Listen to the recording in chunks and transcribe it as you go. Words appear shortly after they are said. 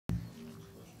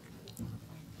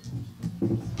Okay,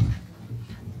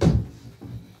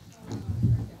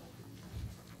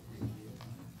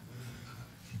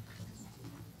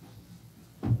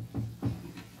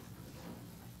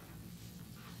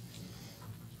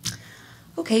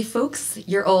 folks,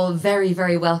 you're all very,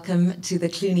 very welcome to the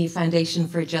Clooney Foundation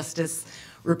for Justice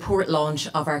report launch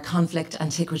of our Conflict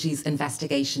Antiquities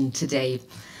investigation today.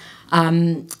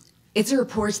 It's a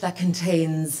report that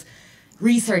contains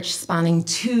research spanning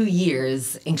 2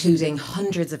 years, including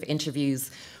hundreds of interviews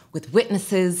with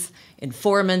witnesses,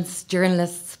 informants,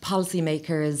 journalists,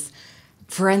 policymakers,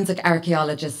 forensic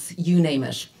archaeologists, you name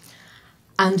it.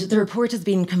 And the report has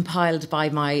been compiled by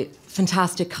my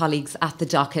fantastic colleagues at the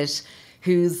docket,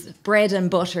 whose bread and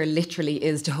butter literally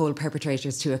is to hold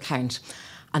perpetrators to account.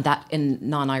 And that in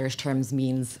non-Irish terms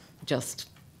means just,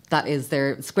 that is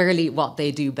squarely what they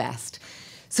do best.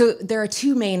 So there are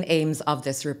 2 main aims of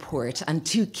this report and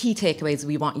 2 key takeaways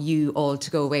we want you all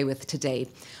to go away with today.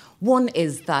 One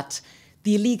is that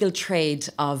the illegal trade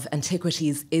of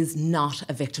antiquities is not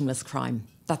a victimless crime.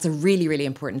 That's a really, really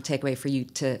important takeaway for you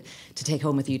to take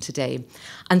home with you today.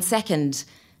 And second,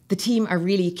 the team are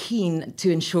really keen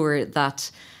to ensure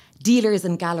that dealers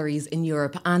and galleries in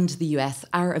Europe and the US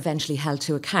are eventually held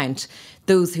to account,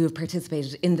 those who have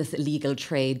participated in this illegal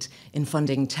trade in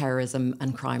funding terrorism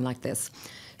and crime like this.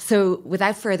 So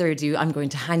without further ado, I'm going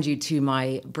to hand you to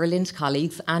my brilliant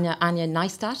colleagues, Anya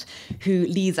Neistat, who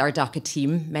leads our docket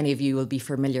team, many of you will be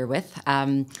familiar with,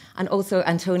 and also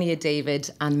Antonia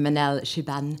David and Manel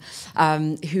Shiban,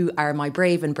 who are my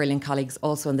brave and brilliant colleagues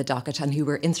also on the docket and who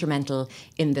were instrumental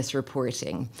in this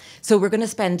reporting. So we're going to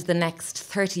spend the next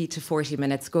 30 to 40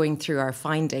 minutes going through our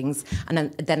findings,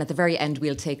 and then at the very end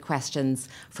we'll take questions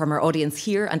from our audience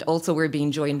here, and also we're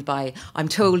being joined by, I'm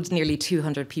told, nearly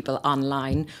 200 people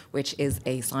online, which is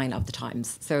a sign of the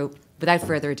times. So without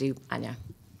further ado, Anya.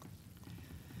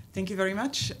 Thank you very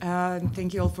much.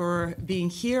 Thank you all for being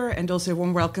here, and also a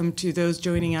warm welcome to those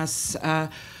joining us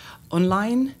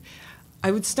online. I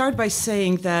would start by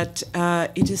saying that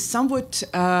it is somewhat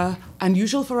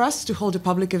unusual for us to hold a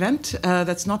public event.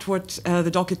 That's not what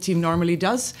the docket team normally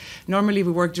does. Normally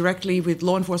we work directly with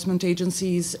law enforcement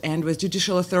agencies and with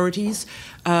judicial authorities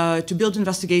to build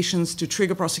investigations, to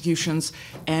trigger prosecutions,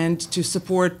 and to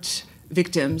support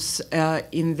victims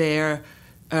in their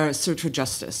search for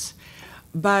justice.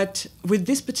 But with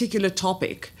this particular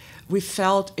topic, we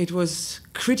felt it was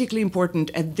critically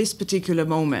important at this particular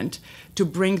moment to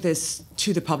bring this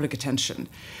to the public attention.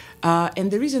 And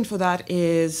the reason for that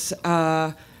is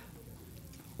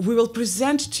we will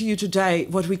present to you today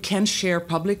what we can share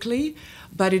publicly,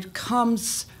 but it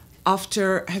comes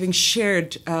after having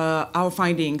shared our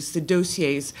findings, the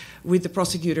dossiers, with the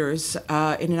prosecutors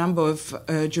in a number of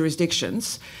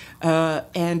jurisdictions,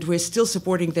 and we're still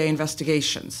supporting their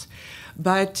investigations.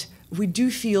 But we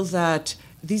do feel that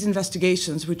these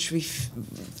investigations, which we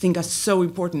think are so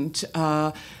important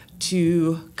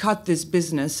to cut this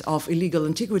business of illegal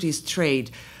antiquities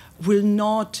trade, will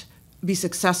not be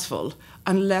successful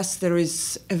unless there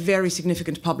is a very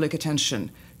significant public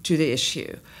attention to the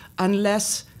issue,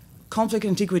 unless conflict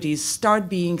antiquities start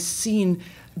being seen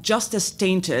just as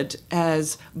tainted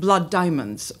as blood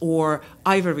diamonds or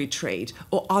ivory trade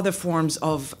or other forms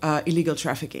of illegal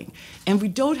trafficking. And we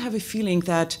don't have a feeling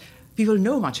that people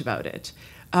know much about it,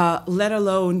 let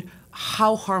alone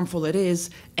how harmful it is,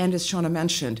 and as Shona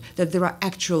mentioned, that there are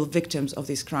actual victims of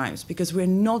these crimes. Because we're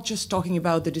not just talking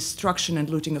about the destruction and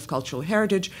looting of cultural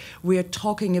heritage, we are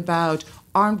talking about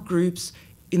armed groups,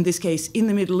 in this case in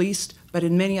the Middle East, but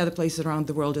in many other places around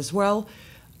the world as well,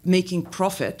 making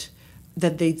profit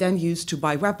that they then use to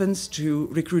buy weapons, to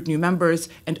recruit new members,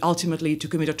 and ultimately to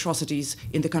commit atrocities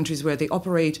in the countries where they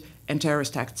operate and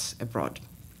terrorist acts abroad.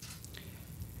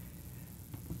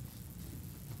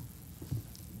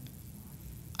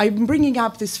 I'm bringing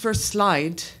up this first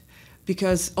slide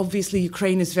because obviously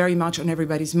Ukraine is very much on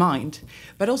everybody's mind,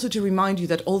 but also to remind you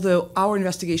that although our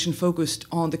investigation focused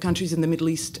on the countries in the Middle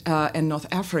East and North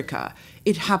Africa,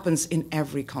 it happens in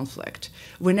every conflict.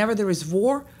 Whenever there is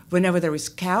war, whenever there is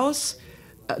chaos,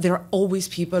 there are always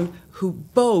people who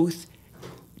both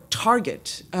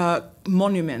target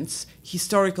monuments,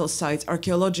 historical sites,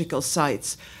 archaeological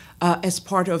sites, as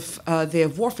part of their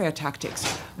warfare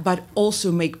tactics, but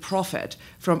also make profit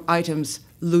from items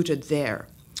looted there.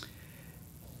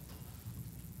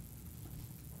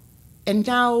 And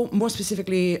now, more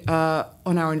specifically,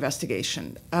 on our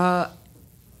investigation.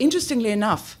 Interestingly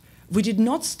enough, we did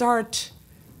not start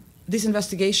this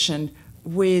investigation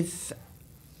with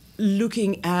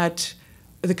looking at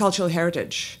the cultural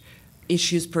heritage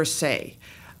issues per se.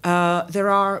 There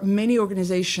are many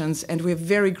organizations, and we're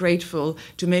very grateful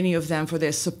to many of them for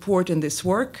their support in this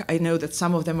work. I know that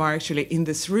some of them are actually in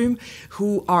this room,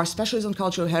 who are specialists on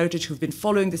cultural heritage, who've been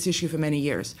following this issue for many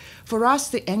years. For us,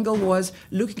 the angle was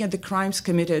looking at the crimes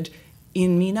committed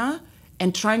in MENA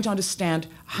and trying to understand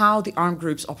how the armed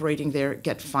groups operating there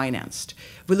get financed.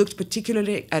 We looked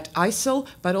particularly at ISIL,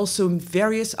 but also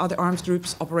various other armed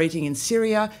groups operating in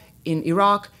Syria, in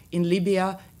Iraq, in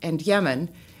Libya, and Yemen.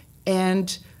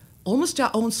 And almost to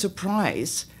our own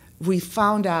surprise, we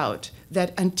found out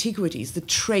that antiquities, the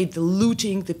trade, the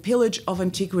looting, the pillage of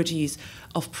antiquities,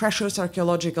 of precious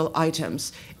archaeological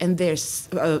items, and their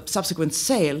subsequent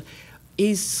sale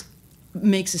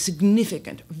makes a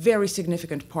significant, very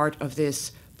significant part of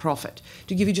this profit.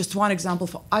 To give you just one example,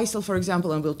 for ISIL, for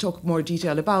example, and we'll talk more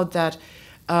detail about that,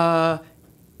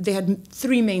 they had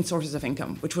three main sources of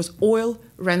income, which was oil,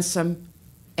 ransom,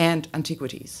 and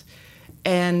antiquities.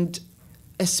 And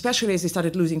especially as they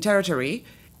started losing territory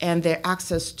and their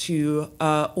access to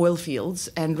oil fields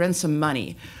and ransom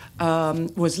money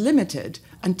was limited,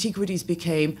 antiquities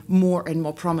became more and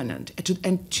more prominent.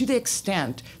 And to the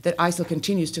extent that ISIL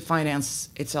continues to finance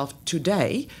itself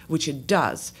today, which it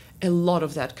does, a lot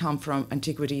of that comes from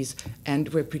antiquities, and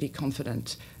we're pretty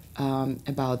confident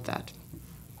about that.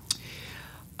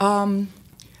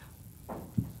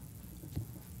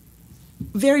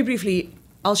 Very briefly,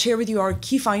 I'll share with you our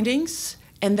key findings,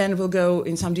 and then we'll go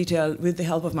in some detail with the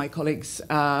help of my colleagues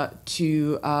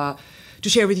to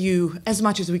share with you as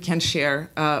much as we can share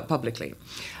publicly.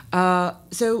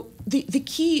 So the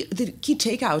key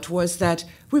takeout was that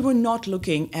we were not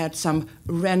looking at some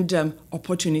random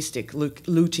opportunistic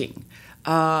looting.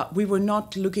 We were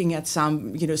not looking at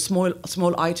some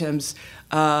small items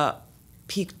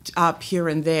picked up here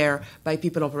and there by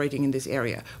people operating in this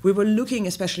area. We were looking,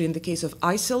 especially in the case of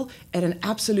ISIL, at an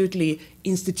absolutely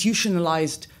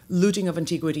institutionalized looting of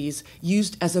antiquities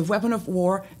used as a weapon of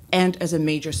war and as a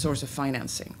major source of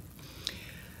financing.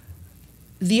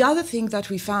 The other thing that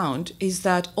we found is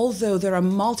that although there are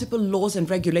multiple laws and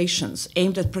regulations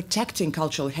aimed at protecting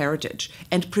cultural heritage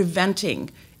and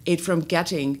preventing it from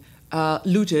getting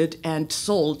looted and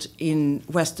sold in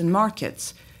Western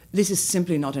markets, this is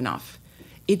simply not enough.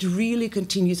 It really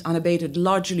continues unabated,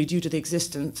 largely due to the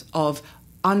existence of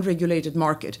unregulated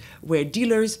market, where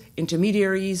dealers,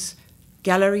 intermediaries,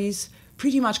 galleries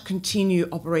pretty much continue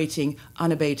operating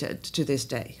unabated to this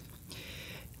day.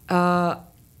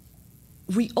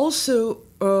 We also,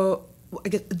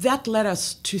 that led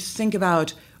us to think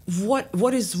about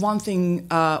what is one thing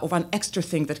or one extra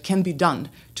thing that can be done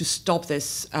to stop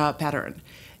this pattern.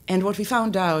 And what we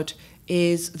found out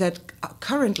is that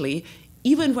currently,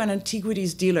 even when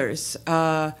antiquities dealers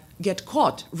get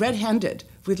caught red-handed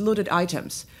with looted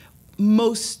items,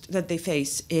 most that they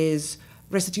face is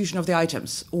restitution of the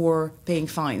items or paying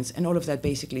fines, and all of that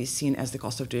basically is seen as the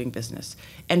cost of doing business.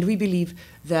 And we believe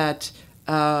that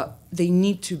they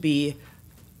need to be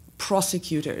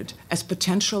prosecuted as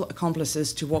potential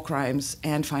accomplices to war crimes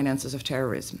and finances of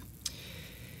terrorism.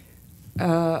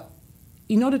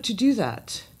 In order to do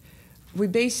that, we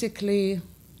basically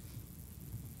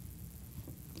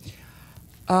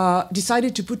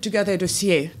decided to put together a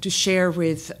dossier to share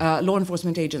with law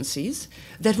enforcement agencies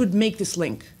that would make this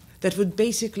link, that would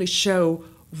basically show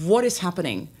what is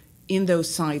happening in those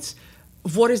sites,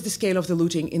 what is the scale of the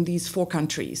looting in these 4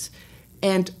 countries,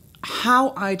 and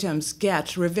how items get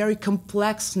through a very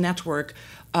complex network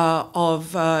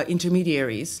of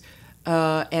intermediaries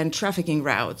and trafficking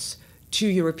routes to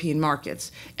European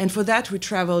markets. And for that, we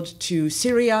traveled to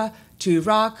Syria, to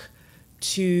Iraq,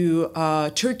 to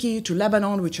Turkey, to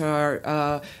Lebanon, which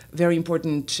are very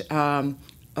important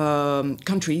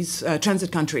countries,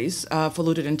 transit countries for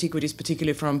looted antiquities,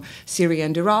 particularly from Syria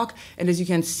and Iraq. And as you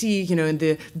can see, in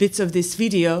the bits of this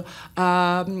video,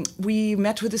 we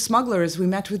met with the smugglers, we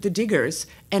met with the diggers,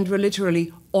 and were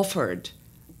literally offered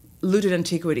looted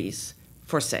antiquities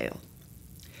for sale.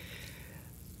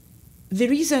 The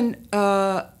reason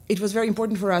it was very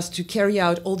important for us to carry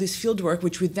out all this field work,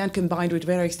 which we then combined with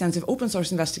very extensive open source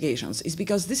investigations, is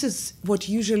because this is what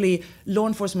usually law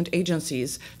enforcement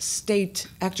agencies, state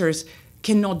actors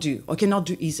cannot do or cannot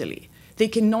do easily. They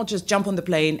cannot just jump on the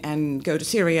plane and go to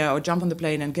Syria or jump on the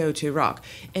plane and go to Iraq.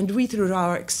 And we, through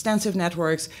our extensive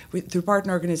networks, through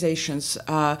partner organizations,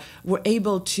 were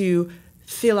able to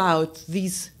fill out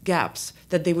these gaps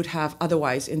that they would have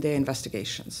otherwise in their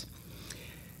investigations.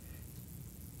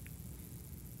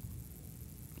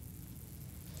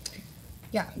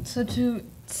 Yeah, so to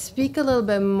speak a little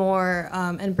bit more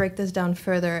and break this down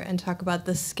further and talk about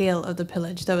the scale of the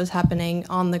pillage that was happening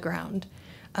on the ground.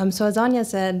 So as Anya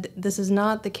said, this is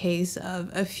not the case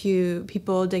of a few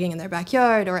people digging in their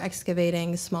backyard or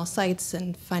excavating small sites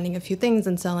and finding a few things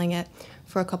and selling it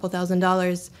for a couple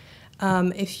 $1,000s.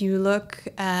 If you look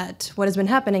at what has been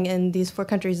happening in these 4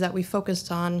 countries that we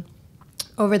focused on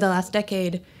over the last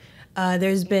decade,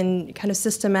 there's been kind of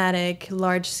systematic,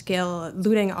 large-scale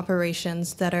looting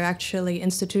operations that are actually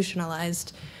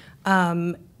institutionalized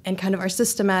and kind of are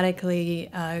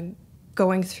systematically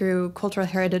going through cultural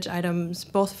heritage items,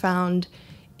 both found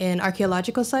in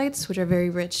archaeological sites, which are very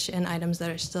rich in items that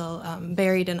are still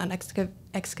buried and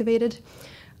unexcavated,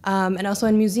 and also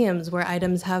in museums where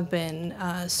items have been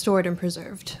stored and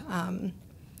preserved.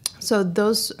 So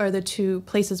those are the 2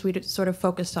 places we sort of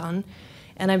focused on.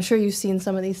 And I'm sure you've seen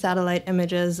some of these satellite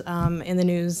images in the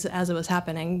news as it was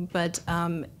happening, but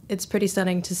it's pretty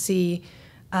stunning to see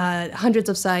hundreds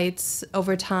of sites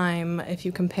over time. If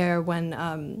you compare when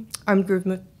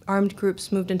armed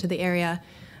groups moved into the area,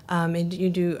 and you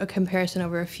do a comparison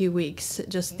over a few weeks,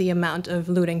 just the amount of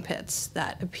looting pits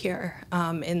that appear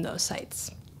in those sites.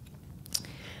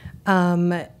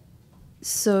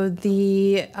 So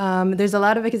there's a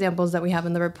lot of examples that we have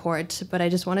in the report, but I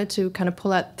just wanted to kind of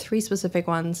pull out 3 specific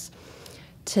ones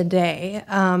today.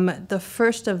 The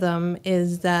first of them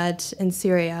is that in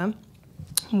Syria,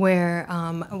 where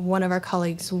one of our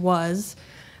colleagues was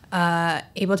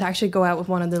able to actually go out with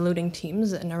one of the looting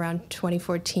teams in around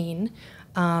 2014.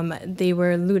 They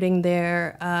were looting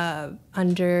there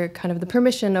under kind of the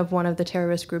permission of one of the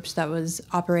terrorist groups that was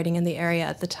operating in the area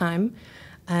at the time.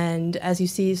 And as you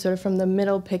see sort of from the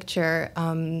middle picture,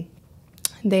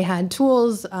 they had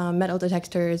tools, metal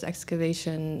detectors,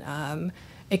 excavation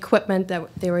equipment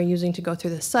that they were using to go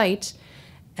through the site.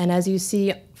 And as you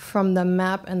see from the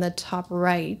map in the top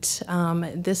right,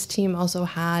 this team also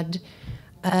had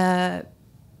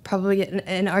probably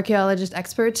an archaeologist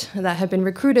expert that had been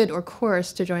recruited or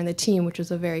coerced to join the team, which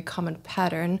was a very common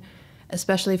pattern,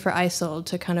 especially for ISIL,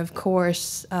 to kind of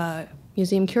coerce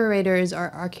museum curators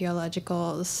or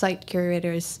archaeological site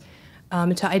curators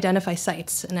to identify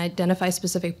sites and identify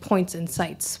specific points in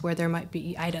sites where there might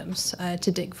be items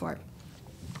to dig for.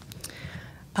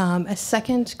 A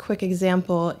second quick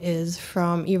example is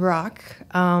from Iraq.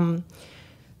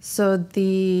 So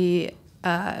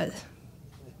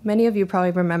many of you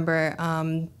probably remember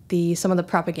some of the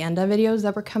propaganda videos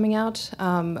that were coming out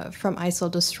from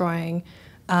ISIL destroying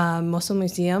Mosul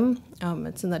Museum.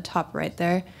 It's in the top right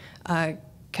there, kind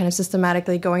of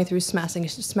systematically going through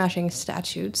smashing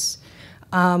statues.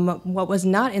 What was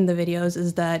not in the videos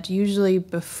is that usually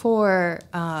before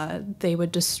they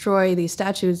would destroy these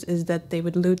statues is that they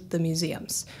would loot the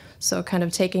museums. So kind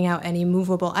of taking out any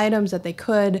movable items that they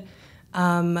could.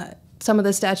 Some of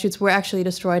the statues were actually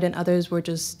destroyed and others were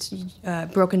just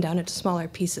broken down into smaller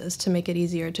pieces to make it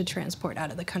easier to transport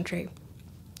out of the country.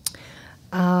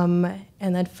 And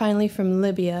then finally from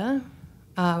Libya,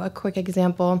 a quick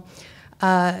example.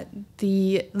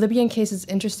 The Libyan case is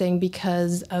interesting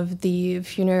because of the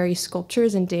funerary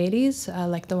sculptures and deities,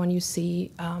 like the one you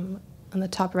see on the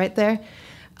top right there.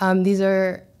 These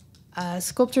are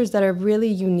sculptures that are really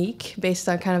unique based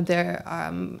on kind of their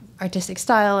artistic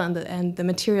style and the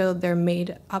material they're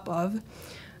made up of.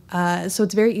 So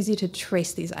it's very easy to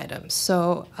trace these items.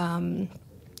 So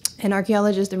an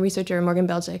archaeologist and researcher, Morgan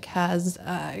Belgic, has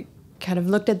kind of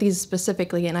looked at these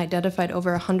specifically and identified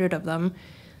over 100 of them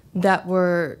that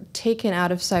were taken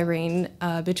out of Cyrene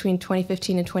between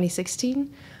 2015 and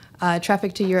 2016,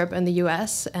 trafficked to Europe and the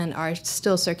US, and are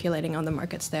still circulating on the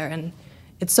markets there. And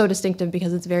it's so distinctive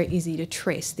because it's very easy to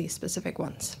trace these specific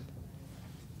ones.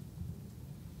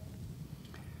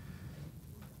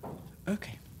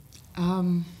 Okay.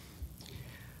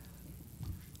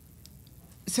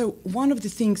 So one of the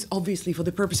things, obviously, for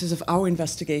the purposes of our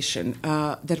investigation,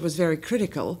 that was very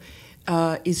critical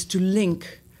is to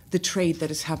link the trade that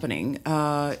is happening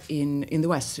in the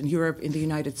West, in Europe, in the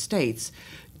United States,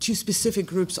 to specific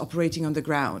groups operating on the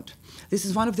ground. This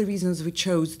is one of the reasons we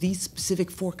chose these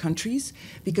specific 4 countries,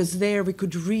 because there we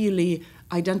could really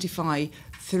identify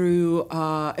through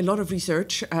a lot of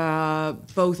research,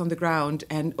 both on the ground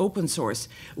and open source,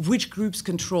 which groups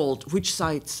controlled which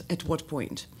sites at what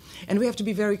point. And we have to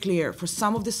be very clear, for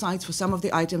some of the sites, for some of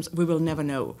the items, we will never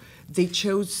know. they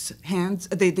changed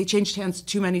hands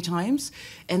too many times,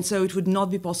 and so it would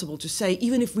not be possible to say,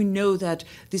 even if we know that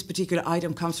this particular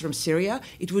item comes from Syria,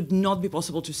 it would not be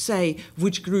possible to say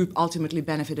which group ultimately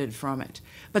benefited from it.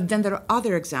 But then there are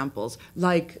other examples,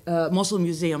 like Mosul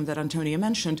Museum that Antonia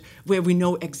mentioned, where we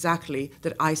know exactly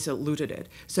that ISIL looted it.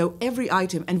 So every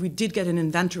item, and we did get an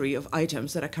inventory of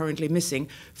items that are currently missing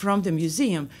from the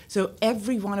museum, so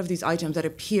every one of these items that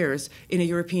appears in a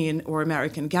European or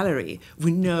American gallery,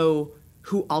 we know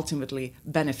who ultimately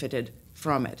benefited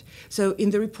from it. So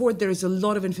in the report, there is a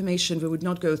lot of information. We would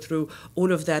not go through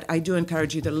all of that. I do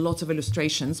encourage you. There are lots of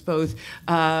illustrations, both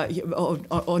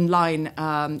online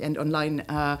and online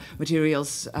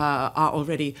materials are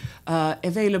already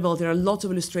available. There are lots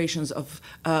of illustrations of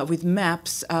with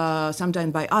maps, some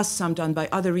done by us, some done by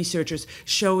other researchers,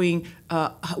 showing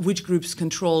which groups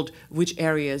controlled which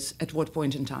areas at what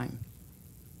point in time.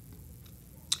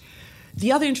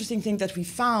 The other interesting thing that we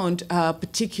found,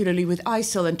 particularly with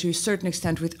ISIL and to a certain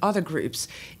extent with other groups,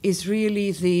 is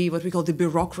really what we call the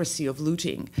bureaucracy of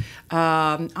looting.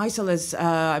 ISIL, as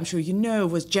I'm sure you know,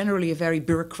 was generally a very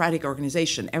bureaucratic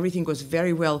organization. Everything was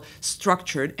very well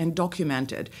structured and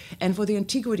documented. And for the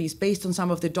Antiquities, based on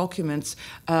some of the documents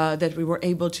that we were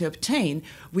able to obtain,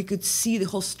 we could see the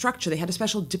whole structure. They had a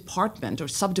special department or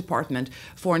sub-department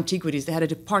for Antiquities. They had a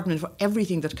department for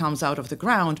everything that comes out of the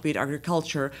ground, be it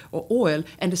agriculture or oil,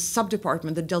 and a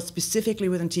sub-department that dealt specifically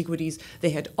with Antiquities. They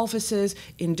had offices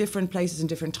in different places in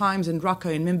different times, in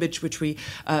Raqqa, in Manbij, which we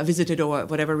visited, or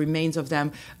whatever remains of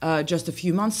them, just a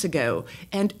few months ago.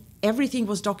 And everything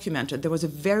was documented. There was a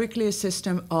very clear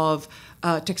system of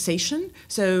taxation.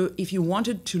 So if you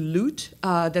wanted to loot,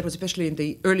 that was especially in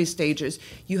the early stages,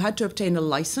 you had to obtain a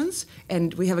license,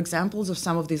 and we have examples of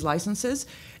some of these licenses.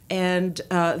 And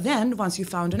then, once you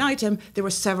found an item, there were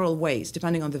several ways,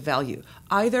 depending on the value.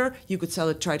 Either you could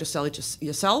try to sell it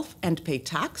yourself and pay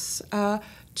tax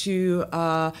to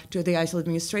the ISIL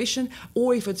administration,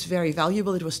 or if it's very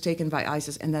valuable, it was taken by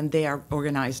ISIS, and then they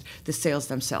organized the sales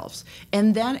themselves.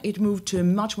 And then it moved to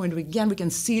much more, and again, we can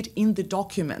see it in the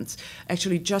documents.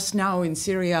 Actually, just now in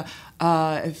Syria,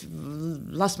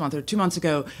 last month or 2 months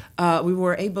ago, we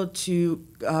were able to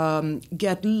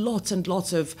get lots and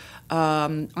lots of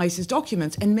ISIS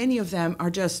documents, and many of them are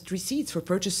just receipts for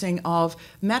purchasing of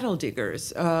metal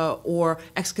diggers or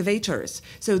excavators.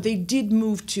 So they did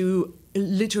move to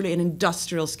literally an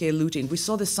industrial scale looting. We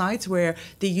saw the sites where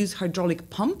they use hydraulic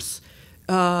pumps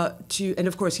and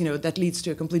of course, that leads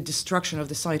to a complete destruction of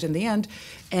the site in the end.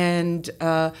 And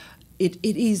it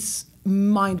is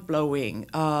mind-blowing,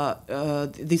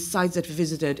 these sites that we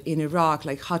visited in Iraq,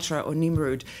 like Hatra or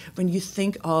Nimrud, when you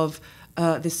think of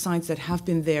the sites that have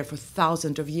been there for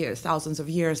thousands of years,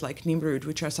 like Nimrud,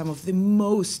 which are some of the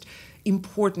most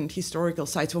important historical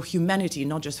sites for humanity,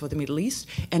 not just for the Middle East,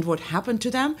 and what happened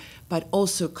to them, but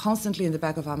also constantly in the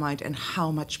back of our mind, and how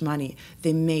much money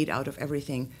they made out of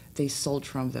everything they sold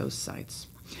from those sites.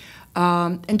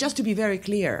 And just to be very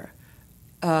clear,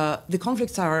 the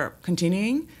conflicts are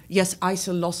continuing. Yes,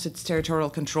 ISIL lost its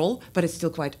territorial control, but it's still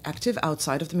quite active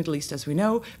outside of the Middle East, as we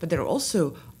know. But there are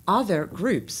also other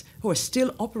groups who are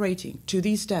still operating to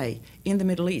this day in the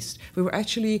Middle East. We were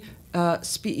actually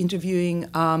interviewing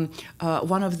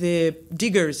one of the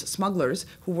smugglers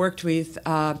who worked with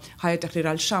Hayat Tahrir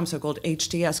al-Sham, so-called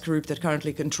HTS group that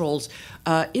currently controls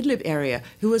Idlib area,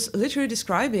 who was literally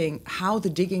describing how the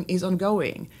digging is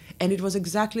ongoing. And it was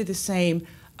exactly the same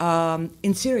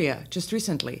in Syria just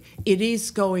recently. It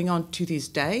is going on to this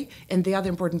day. And the other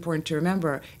important point to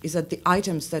remember is that the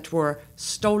items that were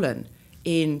stolen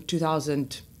in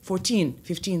 2014,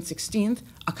 15, 16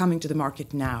 are coming to the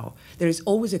market now. There is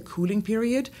always a cooling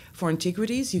period for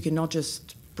Antiquities. You cannot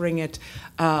just bring it,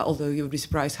 although you would be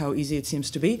surprised how easy it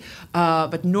seems to be.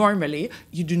 But normally,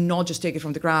 you do not just take it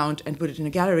from the ground and put it in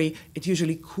a gallery. It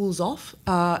usually cools off.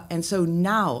 And so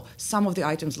now, some of the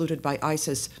items looted by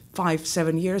ISIS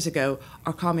 5-7 years ago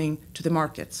are coming to the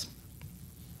markets.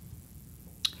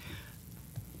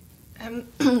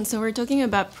 So we're talking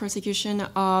about prosecution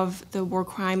of the war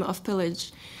crime of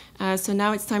pillage. So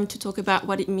now it's time to talk about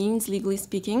what it means, legally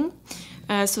speaking.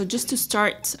 So just to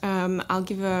start, I'll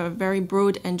give a very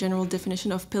broad and general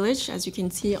definition of pillage, as you can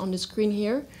see on the screen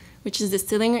here, which is the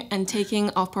stealing and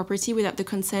taking of property without the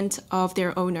consent of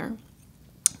their owner.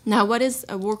 Now, what is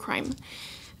a war crime?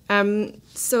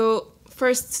 So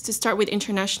first, to start with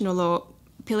international law,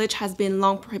 pillage has been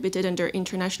long prohibited under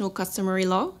international customary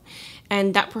law,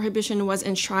 and that prohibition was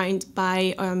enshrined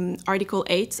by Article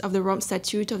 8 of the Rome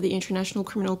Statute of the International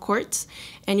Criminal Court.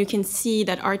 And you can see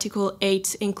that Article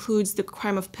 8 includes the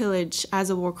crime of pillage as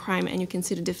a war crime, and you can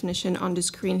see the definition on the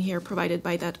screen here provided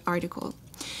by that article.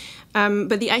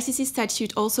 But the ICC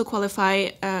statute also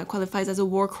qualifies as a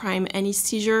war crime any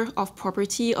seizure of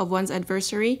property of one's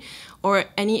adversary or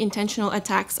any intentional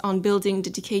attacks on building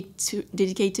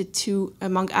dedicated to,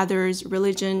 among others,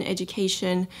 religion,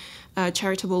 education,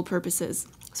 charitable purposes.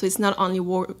 So it's not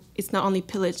only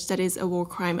pillage that is a war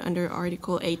crime under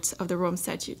Article 8 of the Rome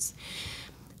Statutes.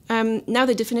 Now,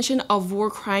 the definition of war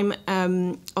crime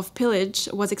of pillage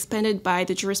was expanded by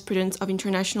the jurisprudence of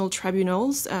international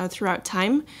tribunals throughout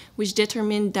time, which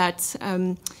determined that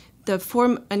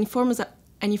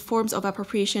any forms of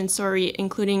appropriation,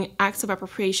 including acts of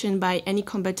appropriation by any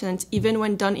combatant, even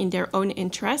when done in their own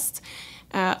interest,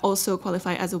 also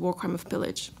qualify as a war crime of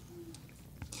pillage.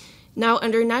 Now,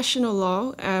 under national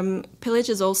law, pillage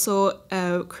is also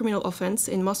a criminal offense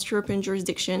in most European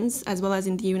jurisdictions, as well as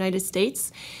in the United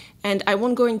States. And I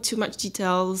won't go into much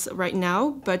details right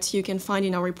now, but you can find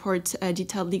in our report a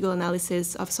detailed legal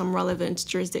analysis of some relevant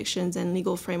jurisdictions and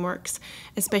legal frameworks,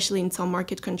 especially in some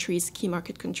key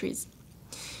market countries.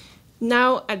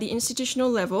 Now, at the institutional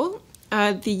level,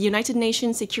 the United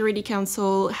Nations Security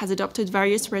Council has adopted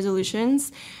various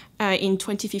resolutions in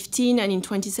 2015 and in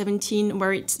 2017,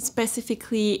 where it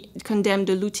specifically condemned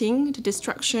the looting, the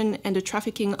destruction, and the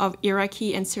trafficking of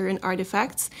Iraqi and Syrian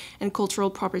artifacts and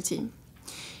cultural property.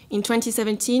 In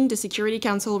 2017, the Security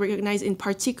Council recognized in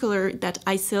particular that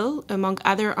ISIL, among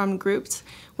other armed groups,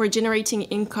 were generating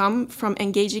income from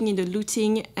engaging in the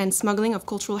looting and smuggling of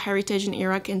cultural heritage in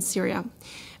Iraq and Syria,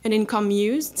 an income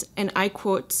used, and I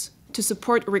quote, to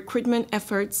support recruitment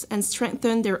efforts and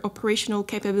strengthen their operational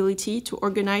capability to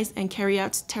organize and carry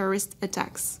out terrorist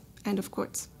attacks, end of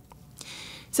quote.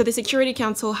 So the Security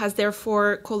Council has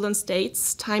therefore called on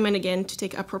states time and again to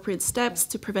take appropriate steps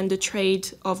to prevent the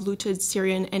trade of looted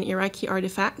Syrian and Iraqi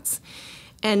artifacts,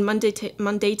 and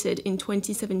mandated in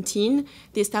 2017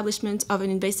 the establishment of an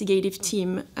investigative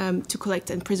team to collect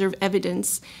and preserve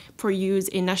evidence for use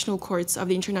in national courts of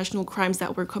the international crimes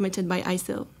that were committed by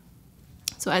ISIL.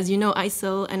 So as you know,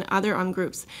 ISIL and other armed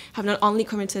groups have not only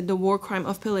committed the war crime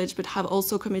of pillage, but have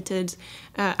also committed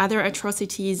other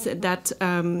atrocities that,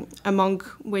 among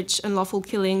which unlawful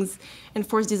killings,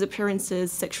 enforced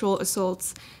disappearances, sexual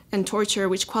assaults, and torture,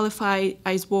 which qualify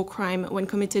as war crime when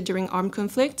committed during armed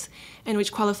conflict, and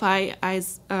which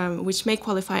may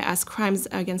qualify as crimes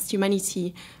against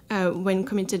humanity when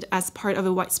committed as part of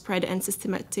a widespread and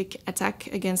systematic attack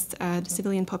against the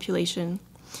civilian population.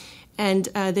 And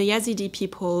the Yazidi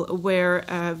people were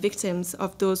victims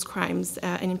of those crimes,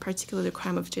 and in particular the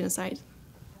crime of genocide.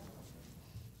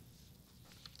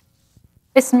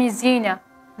 اسمي زينة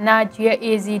ناجية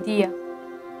إيزيدية،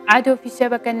 عضو في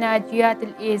شبكة الناجيات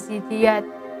الإيزيديات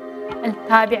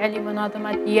التابعة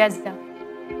لمنظمة يزدة.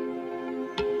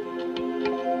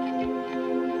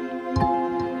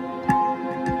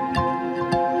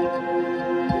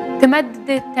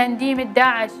 تمدد تنديم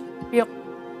الداعش في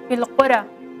القرى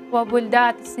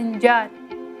وبلدات السنجار،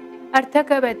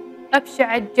 ارتكبت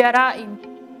أبشع الجرائم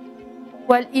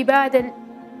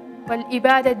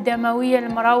والإبادة الدموية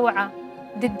المروعة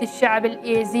ضد الشعب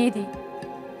الإيزيدي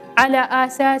على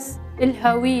أساس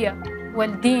الهوية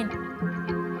والدين.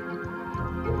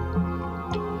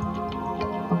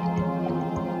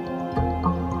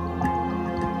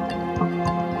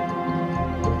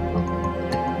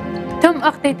 تم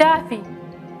اختطافي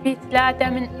في 3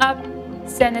 من آب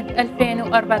سنة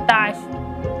 2014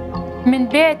 من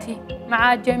بيتي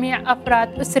مع جميع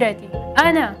أفراد أسرتي.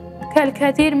 أنا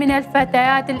كالكثير من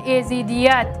الفتيات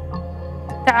الإيزيديات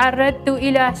تعرضت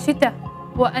إلى شتى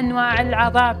وأنواع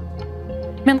العذاب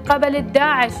من قبل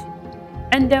الداعش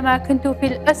عندما كنت في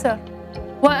الأسر.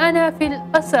 وأنا في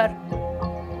الأسر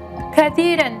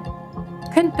كثيرا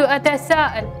كنت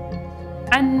أتساءل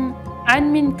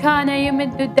عن من كان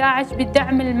يمد الداعش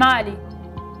بالدعم المالي،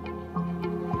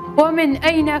 ومن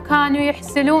أين كانوا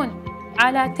يحصلون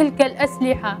على تلك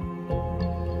الأسلحة.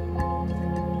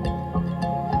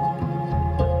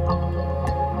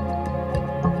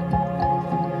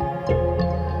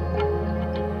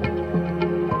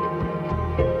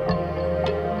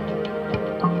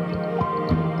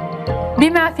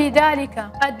 بما في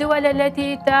ذلك الدول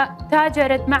التي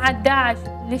تاجرت مع الداعش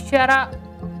للشراء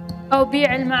أو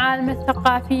بيع المعالم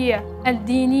الثقافية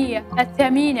الدينية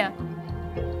الثمينة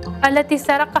التي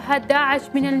سرقها الداعش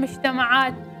من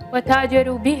المجتمعات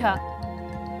وتاجروا بها.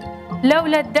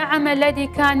 لولا الدعم الذي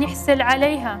كان يحصل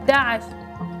عليها داعش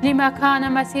لما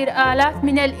كان مصير آلاف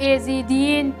من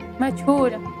الإيزيديين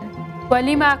مجهولا،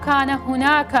 ولما كان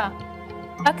هناك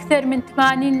أكثر من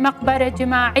 80 مقبرة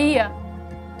جماعية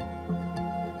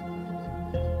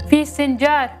في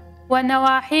سنجار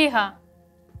ونواحيها،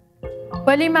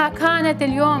 ولما كانت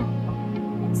اليوم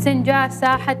سنجار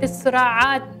ساحة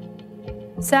الصراعات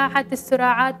ساحة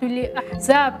الصراعات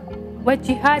لأحزاب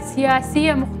وجهات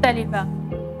سياسية مختلفة.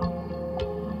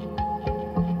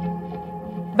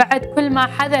 بعد كل ما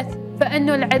حدث فإن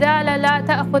العدالة لا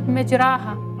تأخذ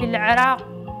مجراها في العراق،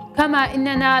 كما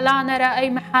إننا لا نرى أي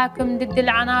محاكم ضد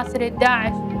العناصر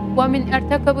الداعش ومن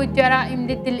ارتكبوا الجرائم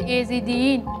ضد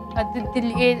الإيزيديين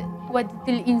وضد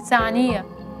الإنسانية.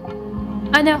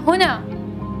 أنا هنا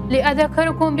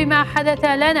لأذكركم بما حدث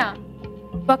لنا،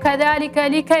 وكذلك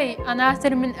لكي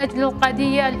أناصر من أجل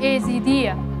القضية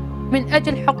الإيزيدية، من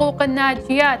أجل حقوق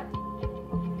الناجيات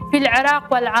في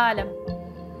العراق والعالم.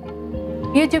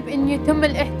 يجب أن يتم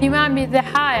الاهتمام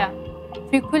بالضحايا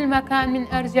في كل مكان من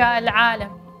أرجاء العالم،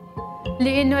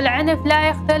 لأن العنف لا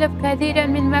يختلف كثيرا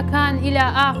من مكان إلى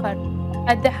آخر.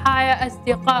 الضحايا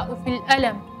أصدقاء في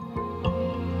الألم.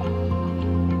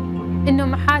 إن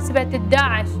محاسبة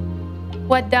الداعش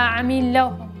والداعمين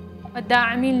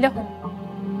لهم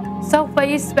سوف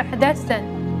يصبح درسا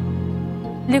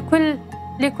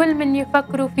لكل من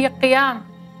يفكر في قيام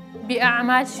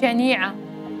بأعمال شنيعة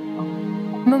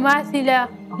مماثلة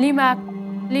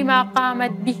لما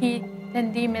قامت به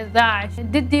تنظيم الداعش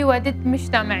ضدي وضد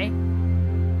مجتمعي.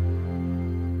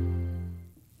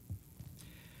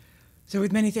 So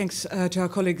with many thanks to our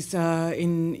colleagues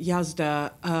in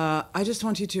Yazda, I just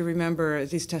want you to remember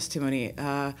this testimony.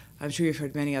 I'm sure you've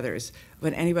heard many others.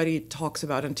 When anybody talks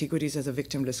about Antiquities as a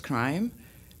victimless crime,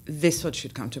 this what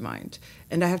should come to mind.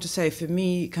 And I have to say, for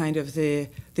me, kind of the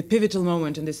pivotal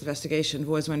moment in this investigation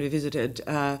was when we visited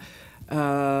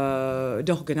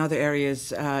Dohuk and other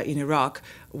areas in Iraq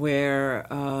where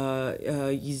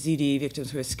Yazidi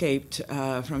victims who escaped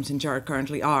from Sinjar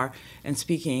currently are, and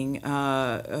speaking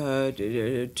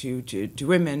to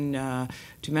women,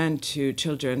 to men, to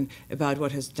children about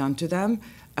what has done to them.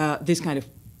 This kind of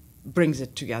brings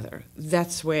it together.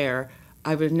 That's where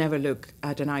I will never look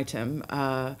at an item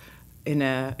in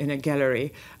a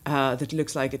gallery that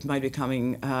looks like it might be coming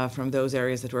from those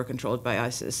areas that were controlled by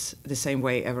ISIS the same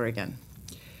way ever again.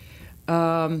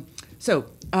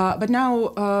 But now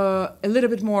a little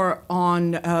bit more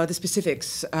on the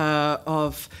specifics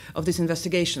of this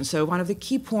investigation. So one of the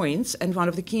key points and one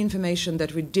of the key information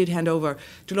that we did hand over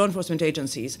to law enforcement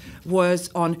agencies was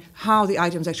on how the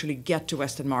items actually get to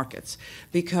Western markets.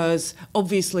 Because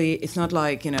obviously it's not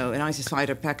like, an ISIS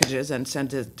fighter packages and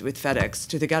sent it with FedEx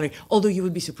to the gallery, although you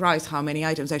would be surprised how many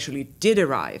items actually did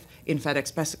arrive in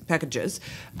FedEx packages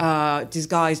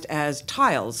disguised as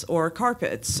tiles or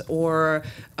carpets or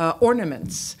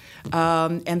ornaments.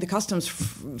 And the customs,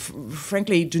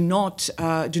 frankly, do not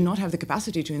have the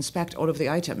capacity to inspect all of the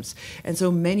items, and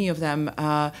so many of them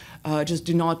just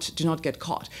do not get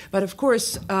caught. But of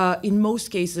course, in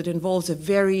most cases, it involves a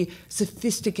very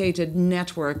sophisticated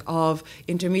network of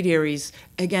intermediaries.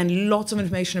 Again, lots of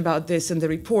information about this in the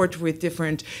report with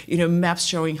different maps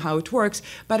showing how it works.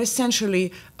 But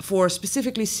essentially, for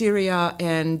specifically Syria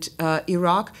and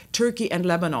Iraq, Turkey and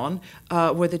Lebanon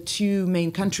were the two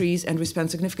main countries, and we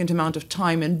spent significant amount of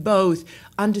time in both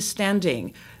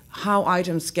understanding how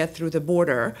items get through the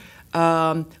border,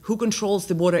 who controls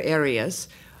the border areas,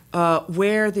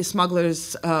 where the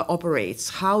smugglers operates,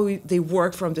 how they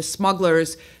work from the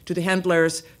smugglers to the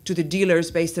handlers to the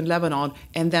dealers based in Lebanon,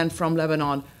 and then from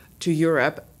Lebanon to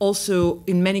Europe. Also,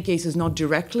 in many cases, not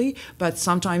directly, but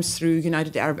sometimes through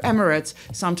United Arab Emirates,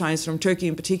 sometimes from Turkey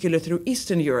in particular through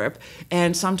Eastern Europe,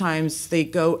 and sometimes they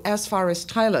go as far as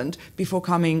Thailand before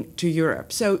coming to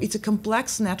Europe. So it's a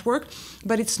complex network,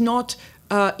 but it's not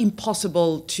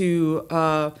impossible to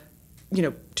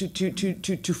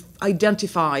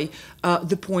identify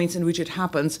the points in which it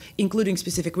happens, including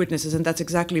specific witnesses, and that's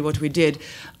exactly what we did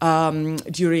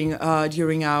during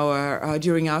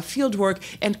our field work,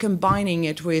 and combining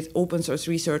it with open source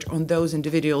research on those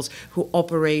individuals who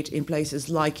operate in places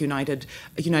like United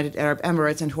Arab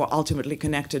Emirates and who are ultimately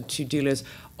connected to dealers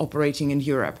operating in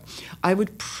Europe. I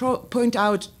would point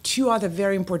out two other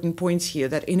very important points here,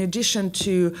 that in addition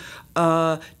to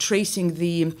tracing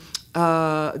the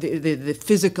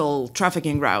physical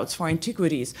trafficking routes for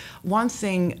Antiquities, one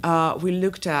thing we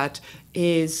looked at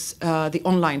is the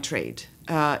online trade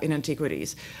in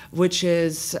Antiquities, which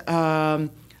is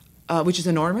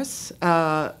enormous.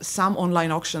 Some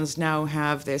online auctions now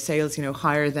have their sales,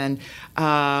 higher than,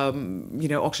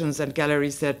 auctions and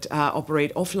galleries that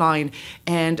operate offline.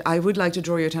 And I would like to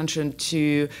draw your attention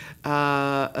to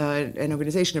an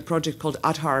organization, a project called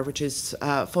Adhar, which is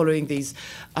following these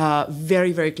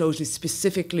very, very closely,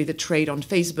 specifically the trade on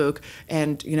Facebook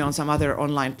and, on some other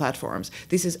online platforms.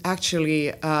 This is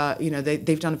actually,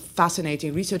 they've done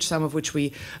fascinating research, some of which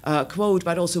we quote,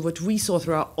 but also what we saw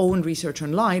through our own research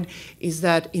online is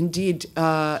that indeed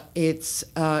it's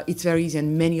very easy,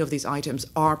 and many of these items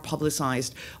are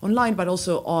publicized online, but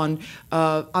also on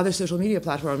other social media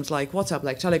platforms like WhatsApp,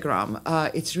 like Telegram.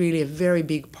 It's really a very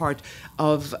big part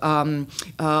of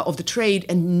the trade,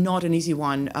 and not an easy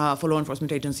one for law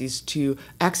enforcement agencies to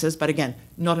access, but again,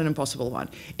 not an impossible one.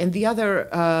 And the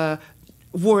other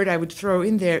word I would throw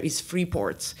in there is free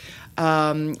ports.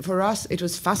 For us, it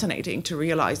was fascinating to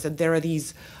realize that there are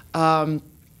these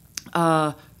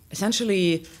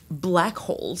essentially black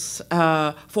holes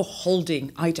for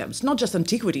holding items, not just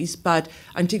antiquities, but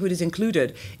antiquities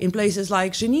included, in places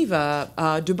like Geneva,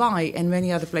 Dubai, and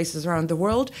many other places around the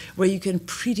world, where you can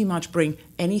pretty much bring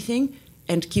anything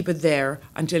and keep it there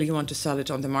until you want to sell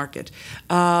it on the market.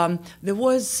 There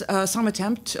was some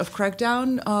attempt of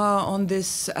crackdown on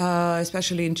this,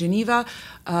 especially in Geneva.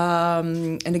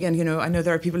 And again, I know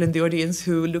there are people in the audience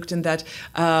who looked in that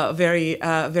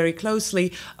very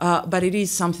closely, but it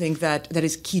is something that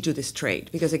is key to this trade.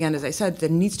 Because again, as I said, there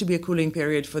needs to be a cooling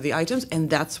period for the items, and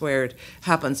that's where it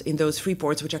happens, in those free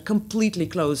ports, which are completely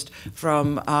closed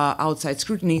from outside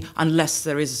scrutiny, unless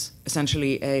there is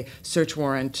essentially a search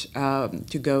warrant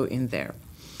to go in there.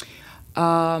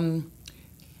 So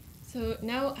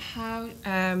now, how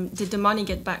did the money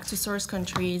get back to source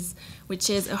countries, which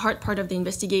is a hard part of the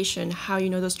investigation, how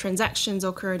those transactions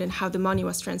occurred and how the money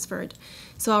was transferred.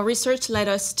 So our research led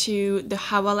us to the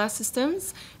Hawala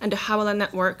systems and the Hawala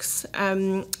networks,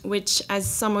 which, as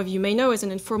some of you may know, is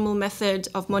an informal method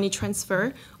of money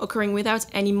transfer occurring without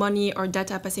any money or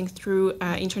data passing through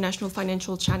international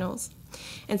financial channels.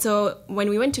 And so when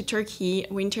we went to Turkey,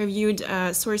 we interviewed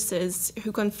sources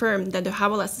who confirmed that the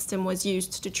Hawala system was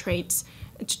used to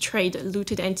trade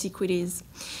looted antiquities.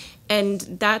 And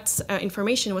that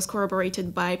information was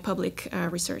corroborated by public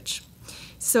research.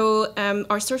 So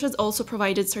our sources also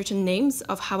provided certain names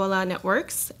of Hawala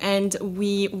networks, and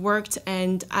we worked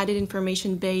and added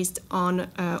information based on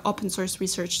open source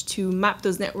research to map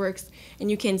those networks. And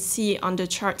you can see on the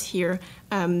chart here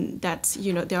that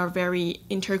they are very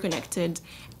interconnected,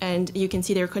 and you can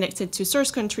see they're connected to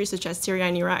source countries such as Syria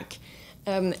and Iraq,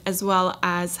 as well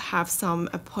as have some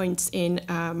points in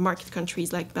market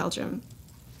countries like Belgium.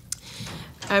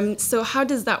 So how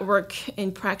does that work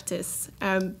in practice?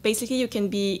 Basically, you can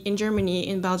be in Germany,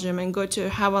 in Belgium, and go to a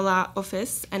Hawala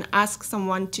office and ask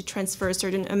someone to transfer a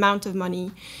certain amount of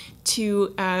money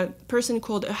to a person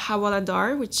called a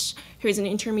Hawaladar, who is an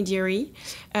intermediary,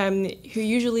 who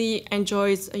usually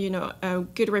enjoys, a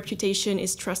good reputation,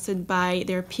 is trusted by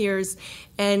their peers,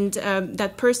 and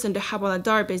that person, the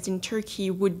Hawaladar, based in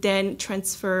Turkey, would then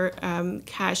transfer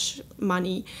cash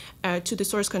money to the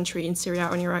source country in Syria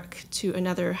or in Iraq to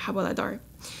another Hawaladar.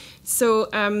 So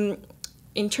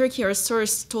in Turkey, our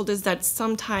source told us that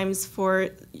sometimes for,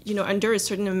 under a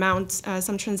certain amount,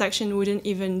 some transaction wouldn't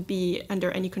even be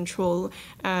under any control.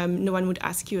 No one would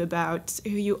ask you about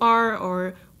who you are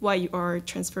or why you are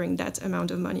transferring that amount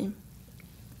of money.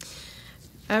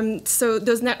 So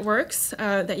those networks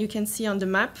that you can see on the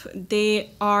map,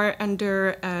 they are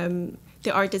under,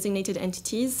 they are designated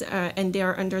entities, and they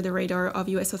are under the radar of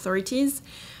US authorities.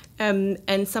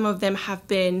 And some of them have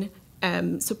been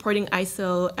supporting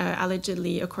ISIL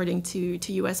allegedly, according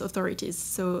to US authorities.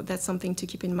 So that's something to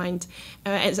keep in mind.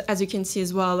 As you can see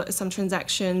as well, some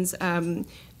transactions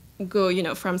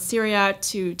go from Syria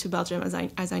to Belgium,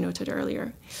 as I noted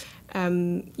earlier.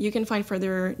 You can find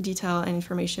further detail and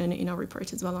information in our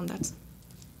report as well on that.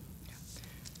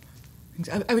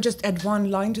 I would just add one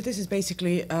line to this. Is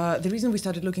basically the reason we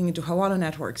started looking into Hawala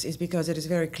networks is because it is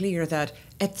very clear that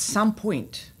at some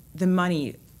point the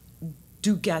money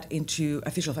do get into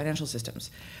official financial systems.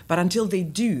 But until they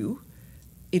do,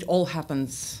 it all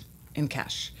happens in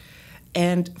cash.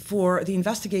 And for the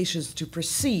investigations to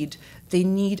proceed, they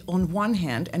need, on one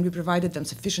hand, and we provided them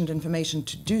sufficient information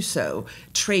to do so,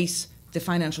 trace the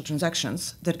financial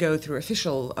transactions that go through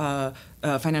official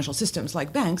financial systems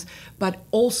like banks, but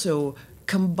also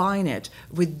combine it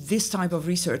with this type of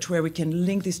research where we can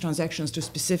link these transactions to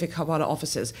specific Hawala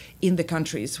offices in the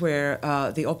countries where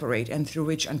they operate and through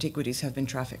which antiquities have been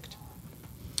trafficked.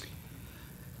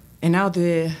 And now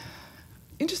the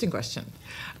interesting question,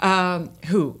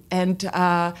 who? And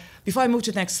before I move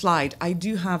to the next slide, I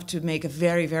do have to make a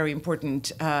very, very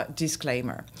important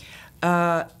disclaimer.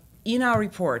 In our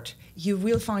report, you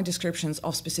will find descriptions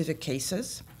of specific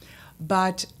cases,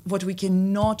 but what we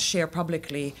cannot share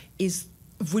publicly is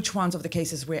which ones of the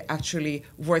cases we're actually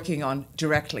working on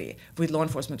directly with law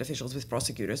enforcement officials, with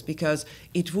prosecutors, because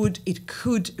it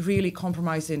could really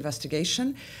compromise the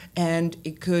investigation, and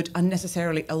it could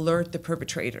unnecessarily alert the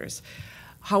perpetrators.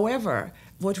 However,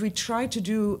 what we try to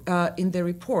do in the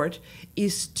report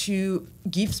is to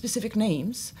give specific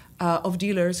names of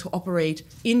dealers who operate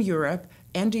in Europe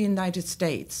and the United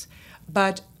States,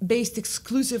 but based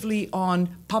exclusively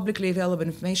on publicly available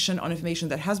information, on information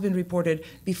that has been reported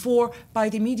before by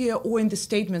the media or in the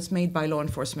statements made by law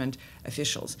enforcement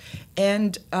officials.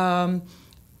 And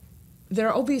there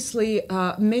are obviously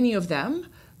many of them.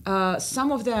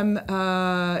 Some of them,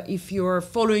 if you're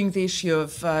following the issue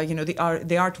of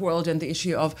the art world and the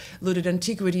issue of looted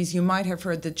antiquities, you might have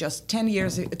heard that just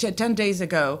 10 days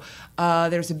ago,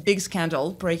 there's a big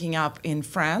scandal breaking up in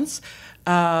France,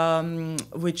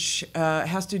 which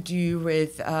has to do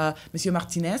with Monsieur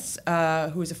Martinez,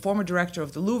 who is a former director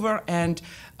of the Louvre and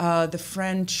the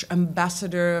French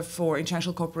ambassador for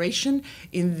international cooperation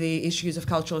in the issues of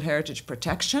cultural heritage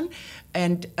protection.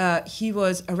 And he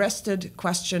was arrested,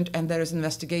 questioned, and there is an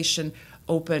investigation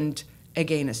opened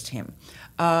against him.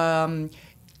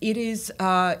 It is,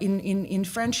 in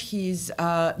French, he's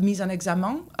mis en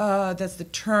examen. That's the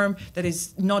term that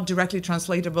is not directly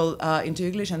translatable into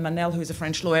English, and Manel, who is a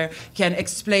French lawyer, can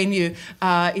explain you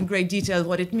in great detail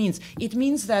what it means. It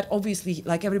means that, obviously,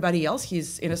 like everybody else,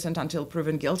 he's innocent until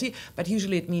proven guilty, but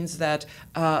usually it means that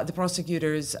the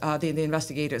prosecutors, the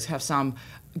investigators have some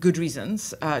good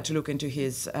reasons to look into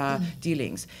his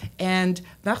dealings. And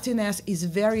Martinez is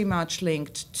very much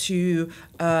linked to,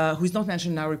 who's not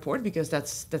mentioned in our report because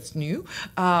that's new,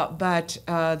 but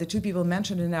the two people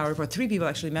mentioned in our report, three people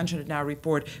actually mentioned in our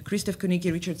report, Christophe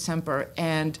Koniki, Richard Semper,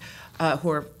 and who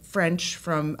are French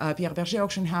from Pierre Berger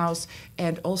Auction House,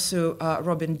 and also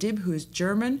Robin Dibb, who is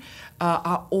German,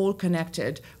 are all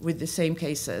connected with the same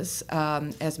cases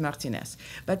as Martinez.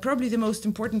 But probably the most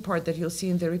important part that you'll see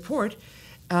in the report,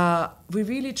 we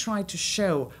really try to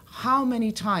show how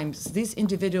many times these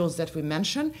individuals that we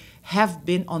mention have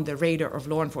been on the radar of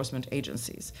law enforcement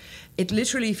agencies. It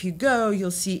literally, if you go,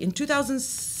 you'll see in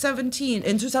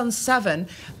 2007,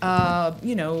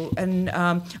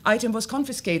 an item was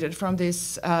confiscated from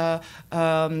this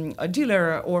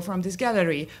dealer or from this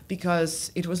gallery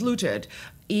because it was looted.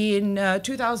 In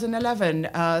 2011,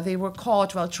 they were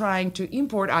caught while trying to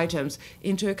import items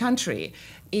into a country.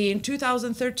 In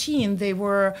 2013, they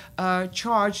were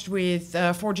charged with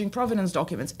forging provenance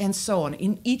documents, and so on.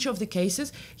 In each of the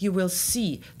cases, you will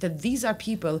see that these are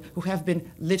people who have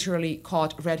been literally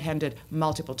caught red-handed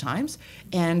multiple times,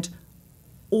 and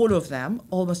all of them,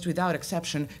 almost without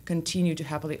exception, continue to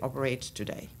happily operate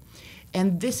today.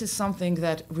 And this is something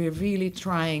that we're really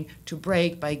trying to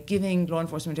break by giving law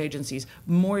enforcement agencies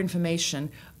more information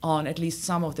on at least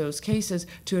some of those cases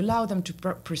to allow them to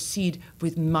proceed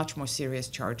with much more serious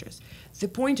charges. The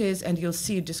point is, and you'll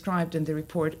see it described in the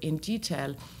report in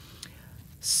detail,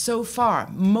 so far,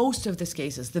 most of these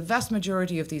cases, the vast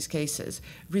majority of these cases,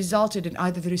 resulted in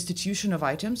either the restitution of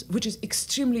items, which is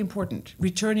extremely important.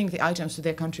 Returning the items to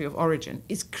their country of origin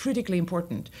is critically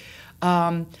important.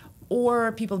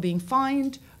 Or people being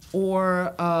fined,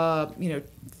 or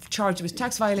charged with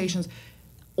tax violations.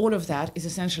 All of that is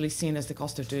essentially seen as the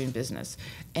cost of doing business.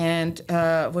 And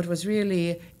what was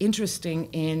really interesting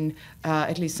in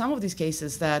at least some of these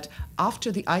cases, that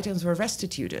after the items were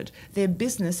restituted, their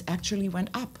business actually went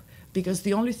up, because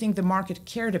the only thing the market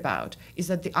cared about is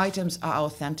that the items are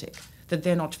authentic, that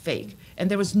they're not fake. And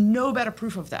there was no better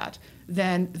proof of that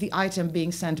than the item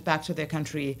being sent back to their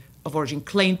country of origin,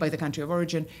 claimed by the country of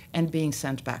origin, and being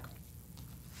sent back.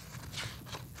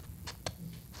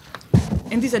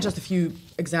 And these are just a few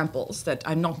examples that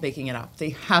I'm not making it up.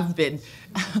 They have been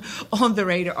on the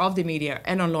radar of the media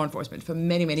and on law enforcement for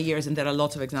many, many years, and there are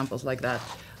lots of examples like that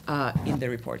in the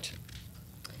report.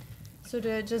 So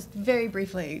to just very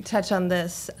briefly touch on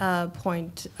this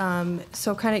point,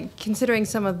 so kind of considering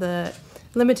some of the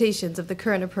limitations of the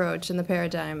current approach and the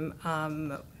paradigm,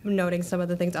 noting some of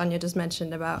the things Anya just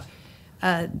mentioned about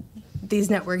these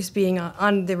networks being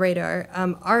on the radar,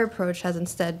 our approach has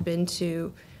instead been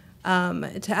to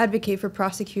advocate for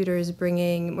prosecutors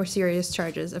bringing more serious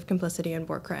charges of complicity in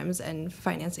war crimes and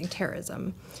financing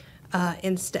terrorism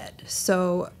instead.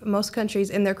 So most countries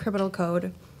in their criminal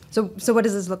code, so what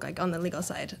does this look like on the legal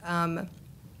side?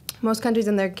 Most countries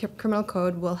in their criminal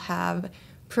code will have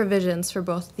provisions for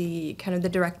both the kind of the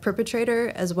direct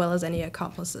perpetrator as well as any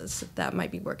accomplices that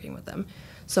might be working with them.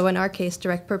 So in our case,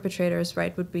 direct perpetrators,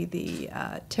 right, would be the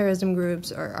terrorism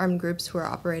groups or armed groups who are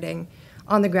operating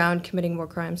on the ground, committing war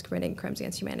crimes, committing crimes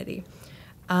against humanity.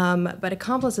 But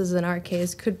accomplices in our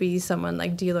case could be someone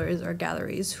like dealers or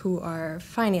galleries who are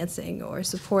financing or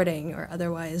supporting or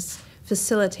otherwise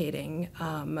facilitating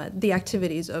the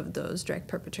activities of those direct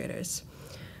perpetrators.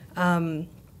 And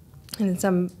in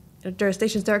some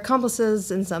jurisdictions, they're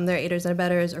accomplices, and some they're aiders and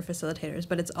abettors or facilitators,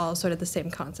 but it's all sort of the same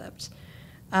concept.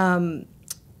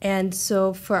 And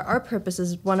so for our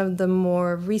purposes, one of the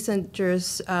more recent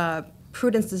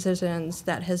jurisprudence decisions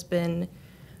that has been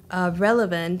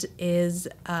relevant is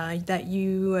that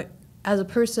you, as a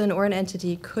person or an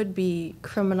entity, could be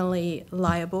criminally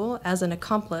liable as an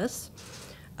accomplice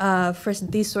for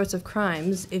these sorts of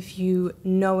crimes if you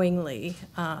knowingly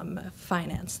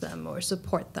finance them or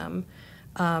support them,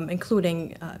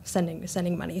 including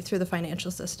sending money through the financial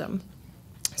system.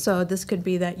 So this could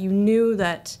be that you knew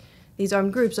that these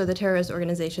armed groups or the terrorist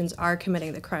organizations are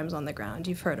committing the crimes on the ground.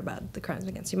 You've heard about the crimes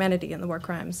against humanity and the war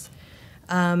crimes.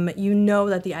 You know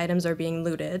that the items are being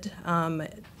looted.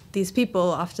 These people,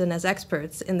 often as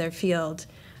experts in their field,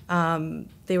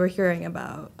 they were hearing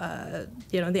about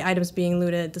the items being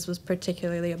looted. This was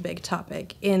particularly a big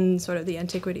topic in sort of the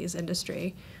antiquities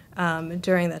industry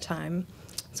during that time.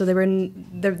 So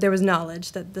there was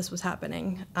knowledge that this was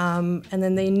happening. And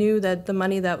then they knew that the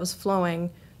money that was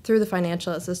flowing through the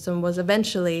financial system was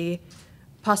eventually,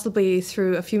 possibly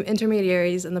through a few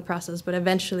intermediaries in the process, but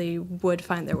eventually would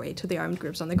find their way to the armed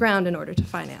groups on the ground in order to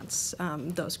finance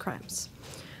those crimes.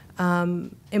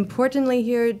 Importantly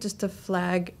here, just to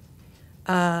flag,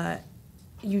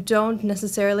 you don't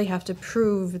necessarily have to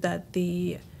prove that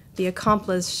the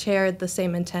accomplice shared the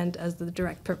same intent as the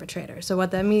direct perpetrator. So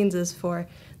what that means is for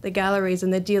the galleries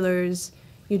and the dealers,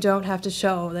 you don't have to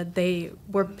show that they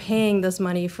were paying this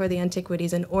money for the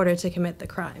antiquities in order to commit the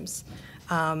crimes.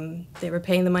 They were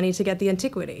paying the money to get the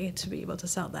antiquity to be able to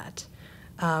sell that.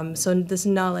 So this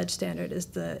knowledge standard is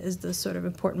the sort of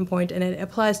important point, and it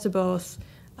applies to both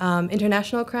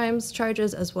international crimes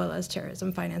charges as well as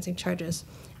terrorism financing charges,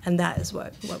 and that is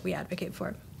what we advocate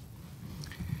for.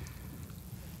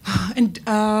 And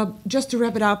just to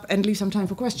wrap it up and leave some time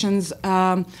for questions,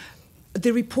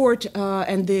 the report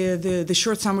and the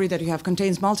short summary that you have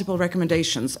contains multiple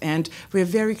recommendations, and we are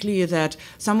very clear that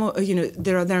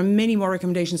there are many more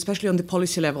recommendations, especially on the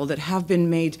policy level, that have been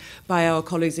made by our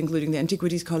colleagues, including the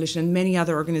Antiquities Coalition and many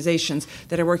other organizations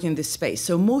that are working in this space.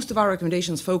 So most of our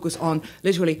recommendations focus on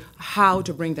literally how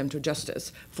to bring them to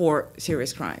justice for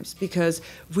serious crimes, because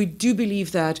we do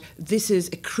believe that this is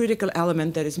a critical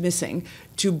element that is missing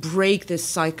to break this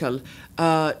cycle,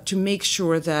 to make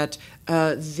sure that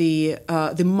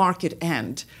the market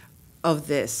end of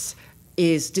this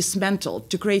is dismantled,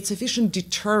 to create sufficient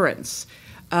deterrence,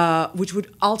 which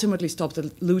would ultimately stop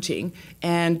the looting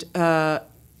and,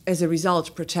 as a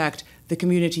result, protect the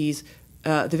communities,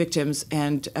 the victims,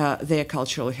 and their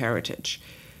cultural heritage.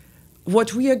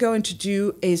 What we are going to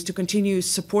do is to continue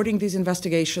supporting these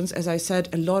investigations. As I said,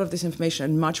 a lot of this information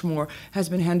and much more has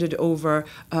been handed over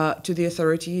to the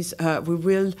authorities. We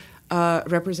will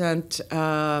represent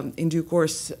in due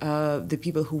course the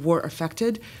people who were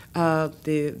affected,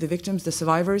 the victims, the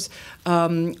survivors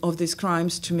of these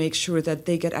crimes, to make sure that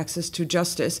they get access to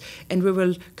justice. And we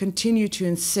will continue to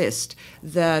insist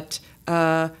that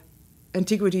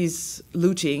antiquities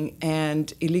looting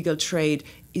and illegal trade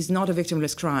is not a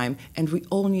victimless crime, and we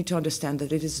all need to understand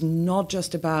that it is not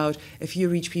just about a few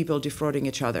rich people defrauding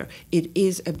each other. It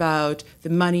is about the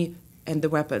money and the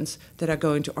weapons that are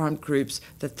going to armed groups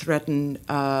that threaten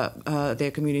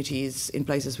their communities in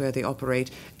places where they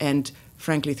operate, and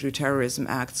frankly, through terrorism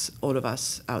acts, all of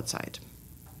us outside.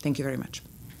 Thank you very much.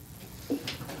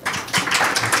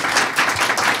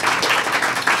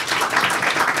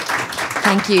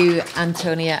 Thank you,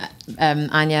 Antonia,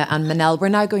 Anya, and Manel. We're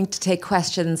now going to take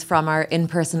questions from our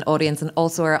in-person audience and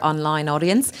also our online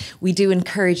audience. We do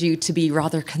encourage you to be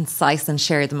rather concise and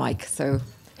share the mic. So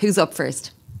who's up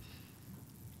first?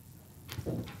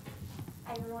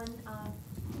 Hi, everyone.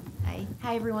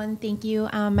 Hi, everyone. Thank you.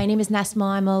 My name is Nesma.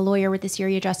 I'm a lawyer with the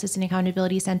Syria Justice and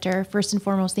Accountability Center. First and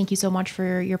foremost, thank you so much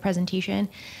for your presentation.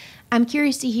 I'm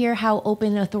curious to hear how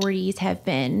open authorities have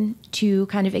been to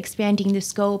kind of expanding the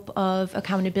scope of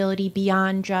accountability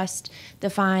beyond just the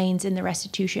fines and the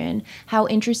restitution. How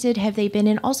interested have they been,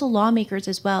 and also lawmakers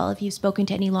as well, if you've spoken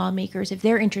to any lawmakers, if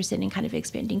they're interested in kind of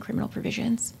expanding criminal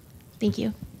provisions? Thank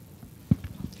you.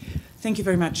 Thank you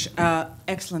very much.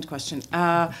 Excellent question.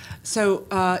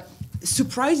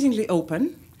 Surprisingly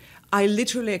open. I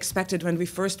literally expected when we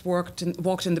first walked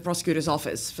in the prosecutor's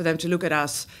office for them to look at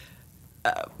us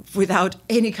without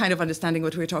any kind of understanding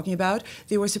what we were talking about.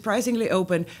 They were surprisingly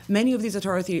open. Many of these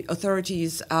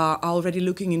authorities are already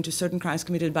looking into certain crimes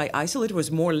committed by ISIL. It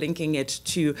was more linking it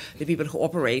to the people who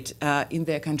operate in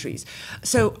their countries.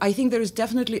 So I think there is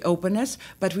definitely openness,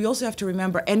 but we also have to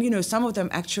remember, and some of them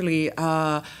actually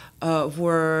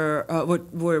were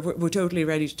totally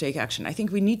ready to take action. I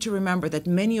think we need to remember that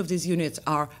many of these units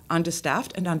are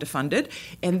understaffed and underfunded,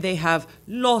 and they have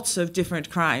lots of different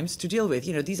crimes to deal with.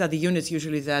 These are the units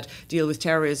usually that deal with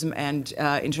terrorism and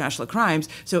international crimes.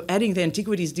 So adding the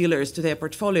antiquities dealers to their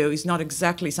portfolio is not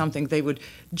exactly something they would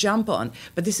jump on.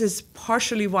 But this is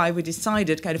partially why we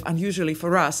decided, kind of unusually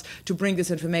for us, to bring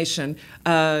this information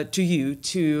to you,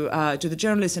 to the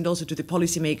journalists, and also to the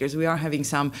policymakers. We are having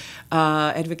some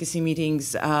advocacy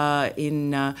meetings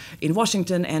in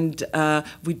Washington, and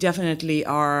we definitely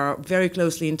are very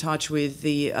closely in touch with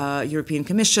the European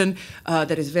Commission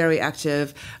that is very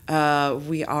active.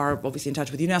 We are obviously in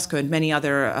touch with UNESCO and many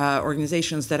other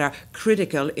organizations that are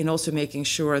critical in also making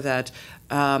sure that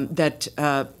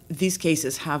these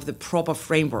cases have the proper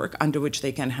framework under which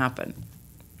they can happen.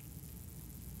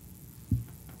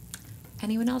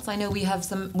 Anyone else? I know we have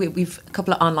we've a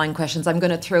couple of online questions. I'm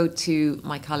going to throw to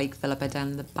my colleague Philippa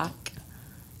down the back.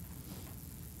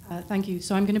 Thank you.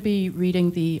 So I'm going to be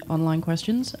reading the online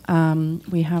questions.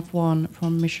 We have one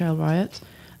from Michelle Riot,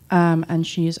 and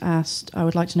she's asked, I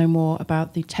would like to know more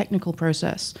about the technical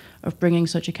process of bringing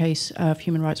such a case of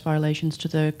human rights violations to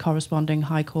the corresponding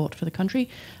high court for the country.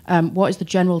 What is the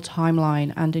general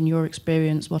timeline, and in your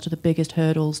experience, what are the biggest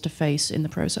hurdles to face in the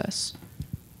process?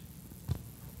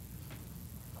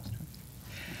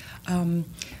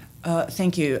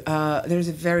 Thank you. There's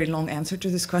a very long answer to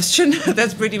this question.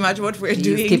 That's pretty much what we're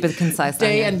doing. Keep it concise.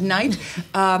 Day and night.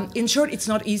 In short, it's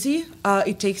not easy.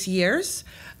 It takes years.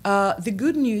 The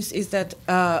good news is that,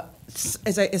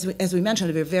 as we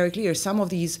mentioned, we're very clear, some of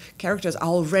these characters are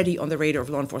already on the radar of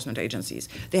law enforcement agencies.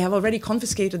 They have already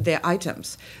confiscated their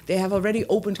items. They have already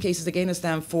opened cases against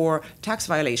them for tax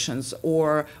violations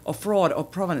or fraud or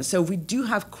provenance. So we do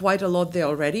have quite a lot there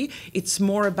already. It's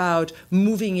more about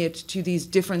moving it to these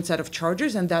different set of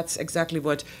charges, and that's exactly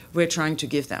what we're trying to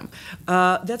give them.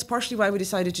 That's partially why we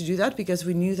decided to do that, because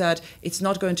we knew that it's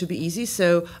not going to be easy.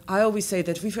 So I always say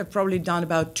that we've probably done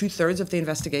about 2/3 of the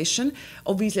investigation.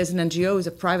 Obviously, as an NGO, as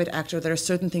a private actor, there are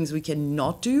certain things we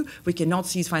cannot do. We cannot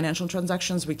seize financial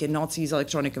transactions. We cannot seize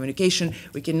electronic communication.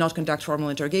 We cannot conduct formal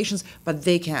interrogations, but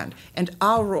they can. And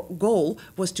our goal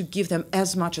was to give them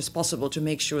as much as possible to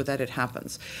make sure that it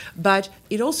happens. But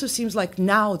it also seems like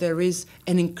now there is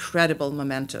an incredible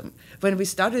momentum. When we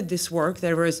started this work,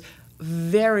 there was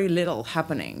very little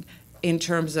happening in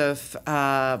terms of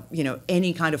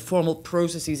any kind of formal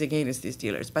processes against these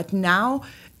dealers. But now,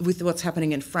 with what's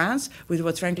happening in France, with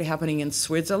what's frankly happening in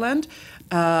Switzerland,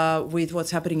 with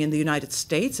what's happening in the United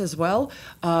States as well,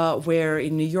 where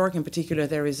in New York in particular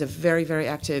there is a very, very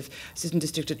active Assistant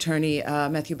District Attorney,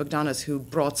 Matthew Bogdanas, who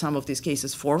brought some of these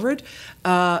cases forward.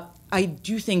 I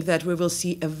do think that we will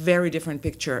see a very different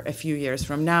picture a few years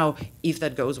from now if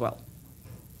that goes well.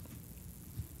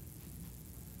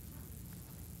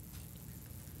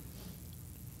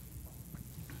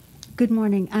 Good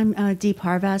morning. I'm Dee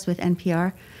Parvaz with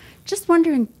NPR. Just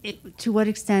wondering, to what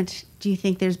extent do you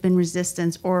think there's been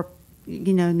resistance, or,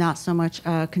 not so much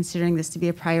considering this to be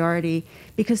a priority?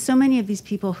 Because so many of these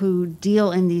people who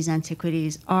deal in these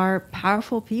antiquities are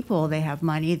powerful people. They have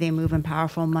money, they move in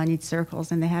powerful moneyed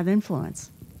circles, and they have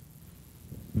influence.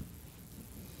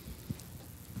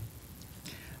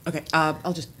 Okay,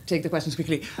 I'll just take the questions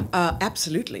quickly.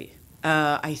 Absolutely.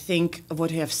 I think what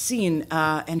we have seen,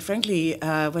 and frankly,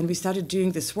 when we started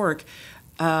doing this work,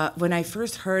 when I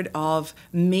first heard of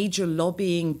major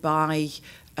lobbying by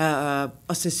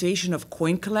Association of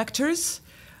Coin Collectors,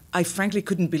 I frankly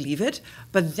couldn't believe it.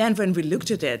 But then when we looked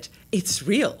at it, it's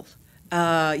real.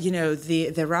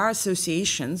 There are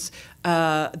associations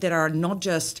that are not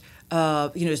just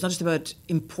it's not just about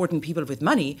important people with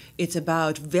money. It's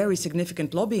about very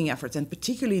significant lobbying efforts, and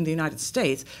particularly in the United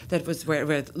States, that was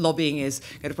where lobbying is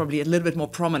probably a little bit more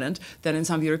prominent than in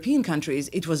some European countries.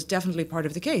 It was definitely part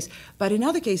of the case. But in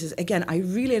other cases, again, I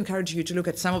really encourage you to look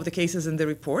at some of the cases in the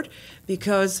report,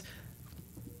 because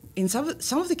in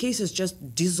some of the cases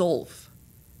just dissolve.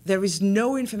 There is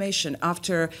no information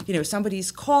after somebody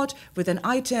is caught with an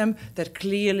item that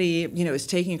clearly is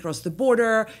taken across the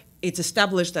border. It's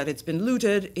established that it's been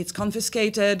looted, it's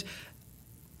confiscated,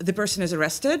 the person is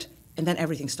arrested, and then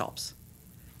everything stops.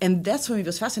 And that's when it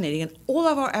was fascinating. And all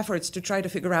of our efforts to try to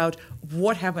figure out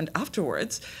what happened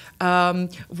afterwards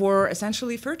were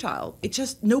essentially fertile.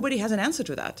 Nobody has an answer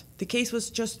to that. The case was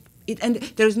just, and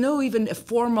there's no even a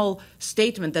formal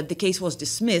statement that the case was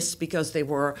dismissed because they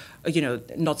were,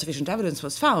 not sufficient evidence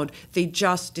was found. They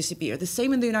just disappear. The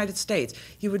same in the United States.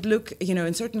 You would look,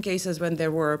 in certain cases when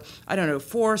there were,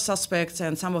 4 suspects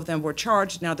and some of them were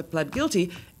charged, now they pled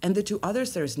guilty, and the 2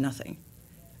 others, there is nothing.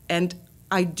 And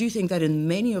I do think that in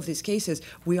many of these cases,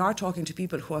 we are talking to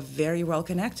people who are very well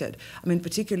connected. I mean,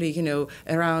 particularly,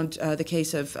 around the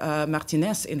case of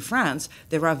Martinez in France,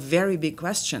 there are very big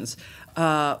questions.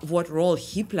 What role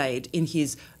he played in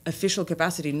his official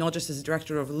capacity, not just as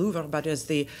director of the Louvre, but as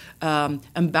the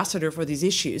ambassador for these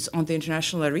issues on the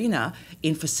international arena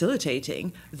in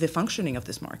facilitating the functioning of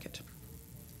this market.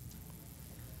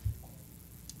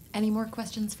 Any more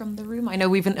questions from the room? I know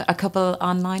we've a couple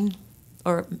online,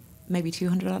 or maybe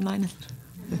 200 online.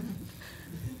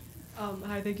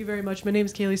 Hi, thank you very much. My name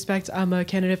is Kaylee Specht. I'm a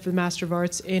candidate for the Master of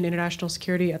Arts in International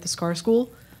Security at the SCAR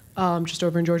School, just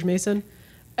over in George Mason.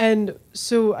 And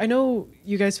so I know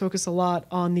you guys focus a lot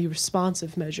on the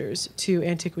responsive measures to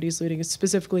antiquities looting,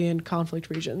 specifically in conflict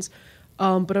regions.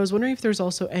 But I was wondering if there's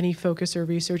also any focus or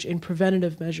research in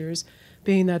preventative measures,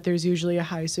 being that there's usually a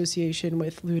high association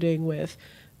with looting with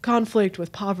conflict,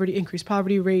 with poverty, increased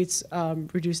poverty rates,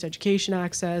 reduced education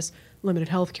access, limited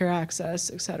healthcare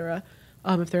access, et cetera.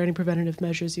 If there are any preventative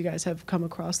measures you guys have come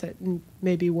across that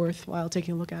may be worthwhile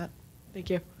taking a look at. Thank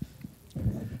you.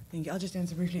 Thank you. I'll just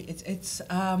answer briefly.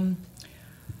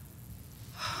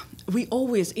 We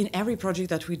always, in every project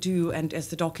that we do, and as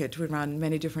the docket, we run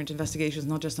many different investigations,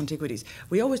 not just antiquities,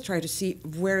 we always try to see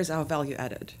where is our value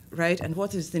added, right? And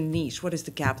what is the niche, what is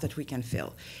the gap that we can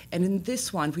fill? And in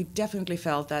this one, we definitely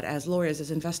felt that as lawyers,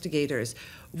 as investigators,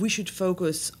 we should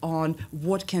focus on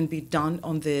what can be done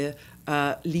on the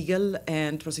legal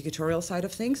and prosecutorial side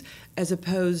of things, as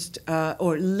opposed,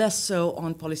 or less so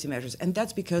on policy measures. And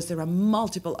that's because there are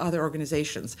multiple other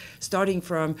organizations, starting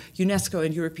from UNESCO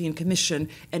and European Commission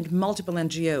and multiple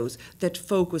NGOs that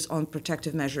focus on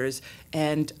protective measures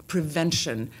and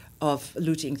prevention of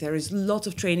looting. There is lots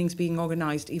of trainings being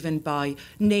organized, even by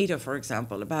NATO, for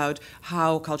example, about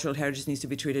how cultural heritage needs to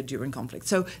be treated during conflict.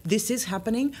 So this is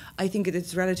happening. I think it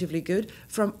is relatively good.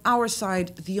 From our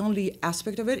side, the only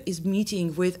aspect of it is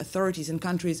meeting with authorities in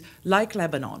countries like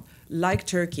Lebanon, like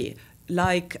Turkey,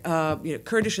 like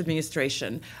Kurdish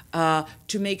administration,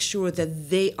 to make sure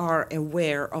that they are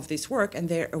aware of this work and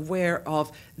they're aware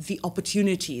of the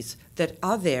opportunities that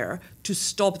are there to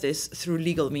stop this through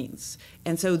legal means.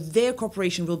 And so their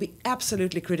cooperation will be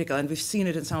absolutely critical, and we've seen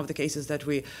it in some of the cases that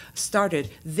we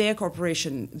started. Their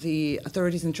cooperation, the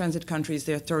authorities in transit countries,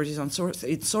 the authorities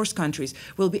in source countries,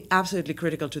 will be absolutely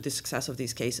critical to the success of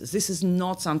these cases. This is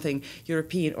not something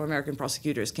European or American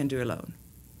prosecutors can do alone.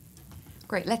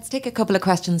 Great. Let's take a couple of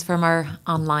questions from our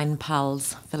online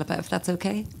pals, Philippa, if that's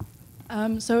okay.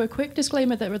 So a quick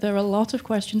disclaimer that there are a lot of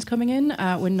questions coming in.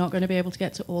 We're not going to be able to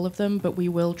get to all of them, but we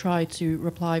will try to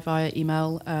reply via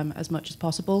email as much as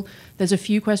possible. There's a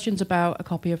few questions about a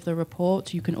copy of the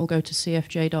report. You can all go to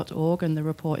cfj.org, and the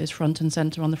report is front and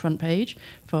center on the front page.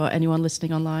 For anyone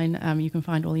listening online, you can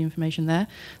find all the information there.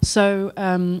 So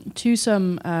to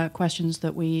some questions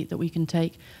that we can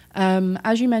take.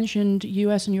 As you mentioned,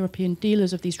 US and European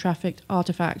dealers of these trafficked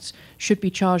artifacts should be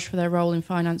charged for their role in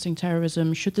financing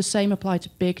terrorism. Should the same apply to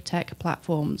big tech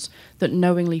platforms that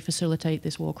knowingly facilitate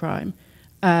this war crime?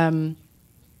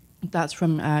 That's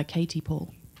from Katie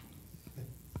Paul.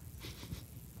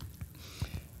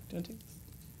 Don't you?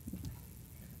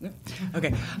 No?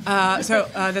 Okay, so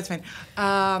that's fine.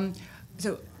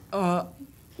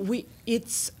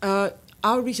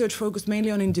 Our research focused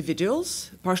mainly on individuals,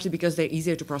 partially because they're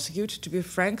easier to prosecute, to be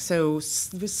frank. So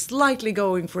we're slightly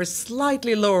going for a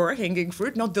slightly lower hanging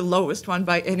fruit, not the lowest one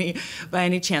by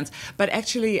any chance. But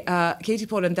actually, Katie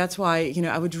Paul, and that's why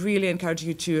I would really encourage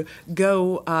you to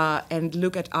go and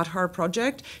look at Adhar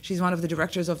project. She's one of the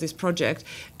directors of this project,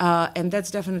 and that's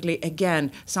definitely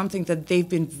again something that they've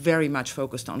been very much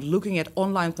focused on, looking at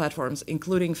online platforms,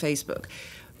 including Facebook.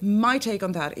 My take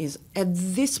on that is, at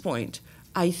this point,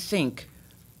 I think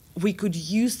we could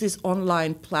use these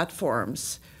online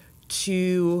platforms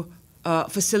to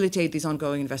facilitate these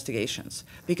ongoing investigations,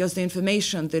 because the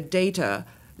information, the data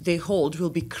they hold will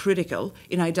be critical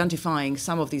in identifying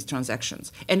some of these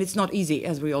transactions. And it's not easy,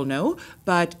 as we all know,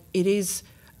 but it is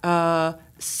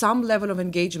some level of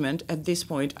engagement at this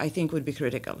point, I think, would be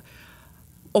critical.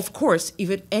 Of course, if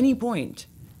at any point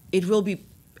it will be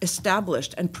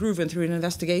established and proven through an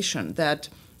investigation that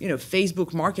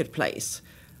Facebook Marketplace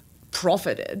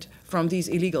profited from these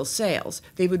illegal sales,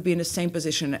 they would be in the same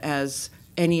position as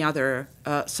any other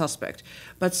suspect.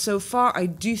 But so far, I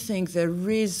do think there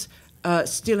is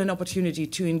still an opportunity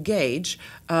to engage,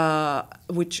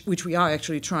 which we are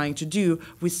actually trying to do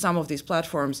with some of these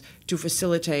platforms to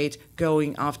facilitate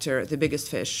going after the biggest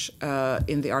fish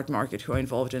in the art market who are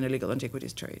involved in illegal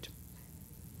antiquities trade.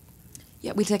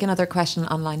 Yeah, we'll take another question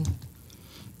online.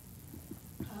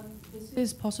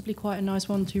 is possibly quite a nice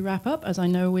one to wrap up, as I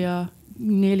know we are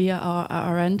nearly at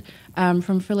our end.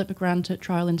 From Philip Grant at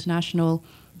Trial International,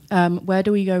 where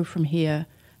do we go from here?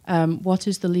 What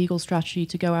is the legal strategy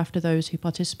to go after those who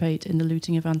participate in the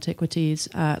looting of antiquities,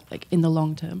 like in the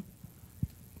long term?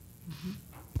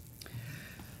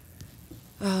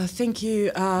 Thank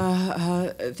you,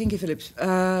 Philip.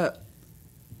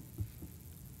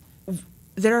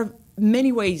 There are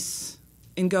many ways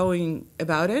in going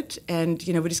about it, and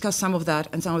we discussed some of that,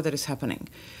 and some of that is happening.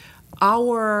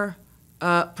 Our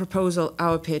proposal,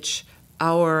 our pitch,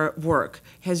 our work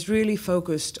has really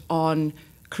focused on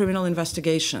criminal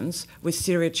investigations with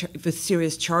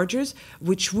serious charges,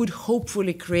 which would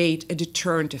hopefully create a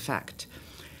deterrent effect.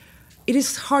 It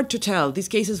is hard to tell. These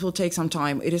cases will take some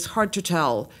time. It is hard to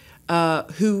tell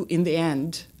who, in the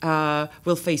end,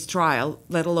 will face trial,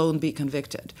 let alone be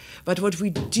convicted. But what we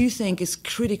do think is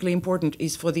critically important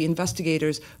is for the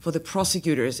investigators, for the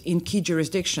prosecutors in key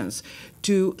jurisdictions,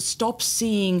 to stop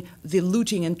seeing the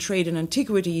looting and trade in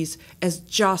antiquities as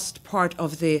just part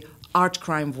of the art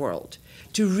crime world,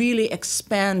 to really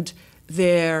expand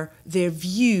their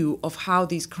view of how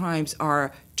these crimes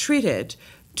are treated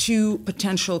to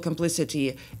potential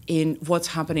complicity in what's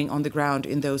happening on the ground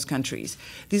in those countries.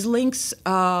 These links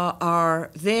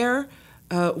are there.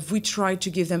 We try to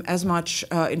give them as much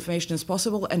information as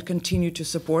possible and continue to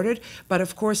support it. But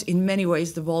of course, in many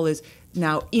ways, the ball is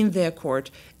now in their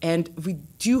court. And we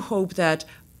do hope that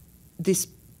this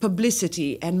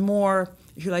publicity and more,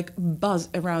 if you like, buzz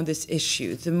around this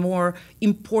issue, the more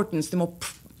importance, the more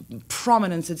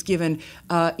prominence it's given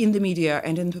in the media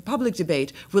and in the public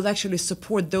debate will actually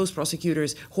support those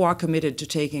prosecutors who are committed to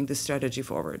taking this strategy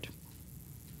forward.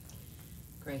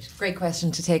 Great question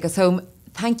to take us home.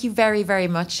 Thank you very, very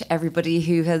much, everybody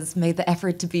who has made the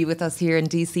effort to be with us here in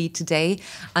DC today,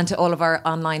 and to all of our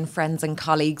online friends and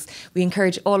colleagues. We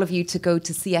encourage all of you to go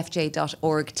to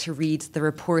cfj.org to read the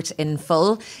report in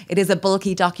full. It is a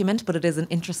bulky document, but it is an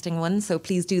interesting one, so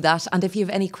please do that. And if you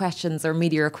have any questions or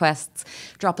media requests,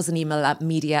 drop us an email at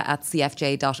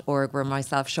media@cfj.org, where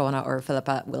myself, Shauna, or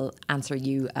Philippa will answer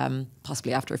you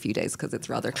possibly after a few days, because it's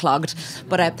rather clogged.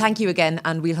 But thank you again,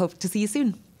 and we'll hope to see you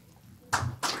soon.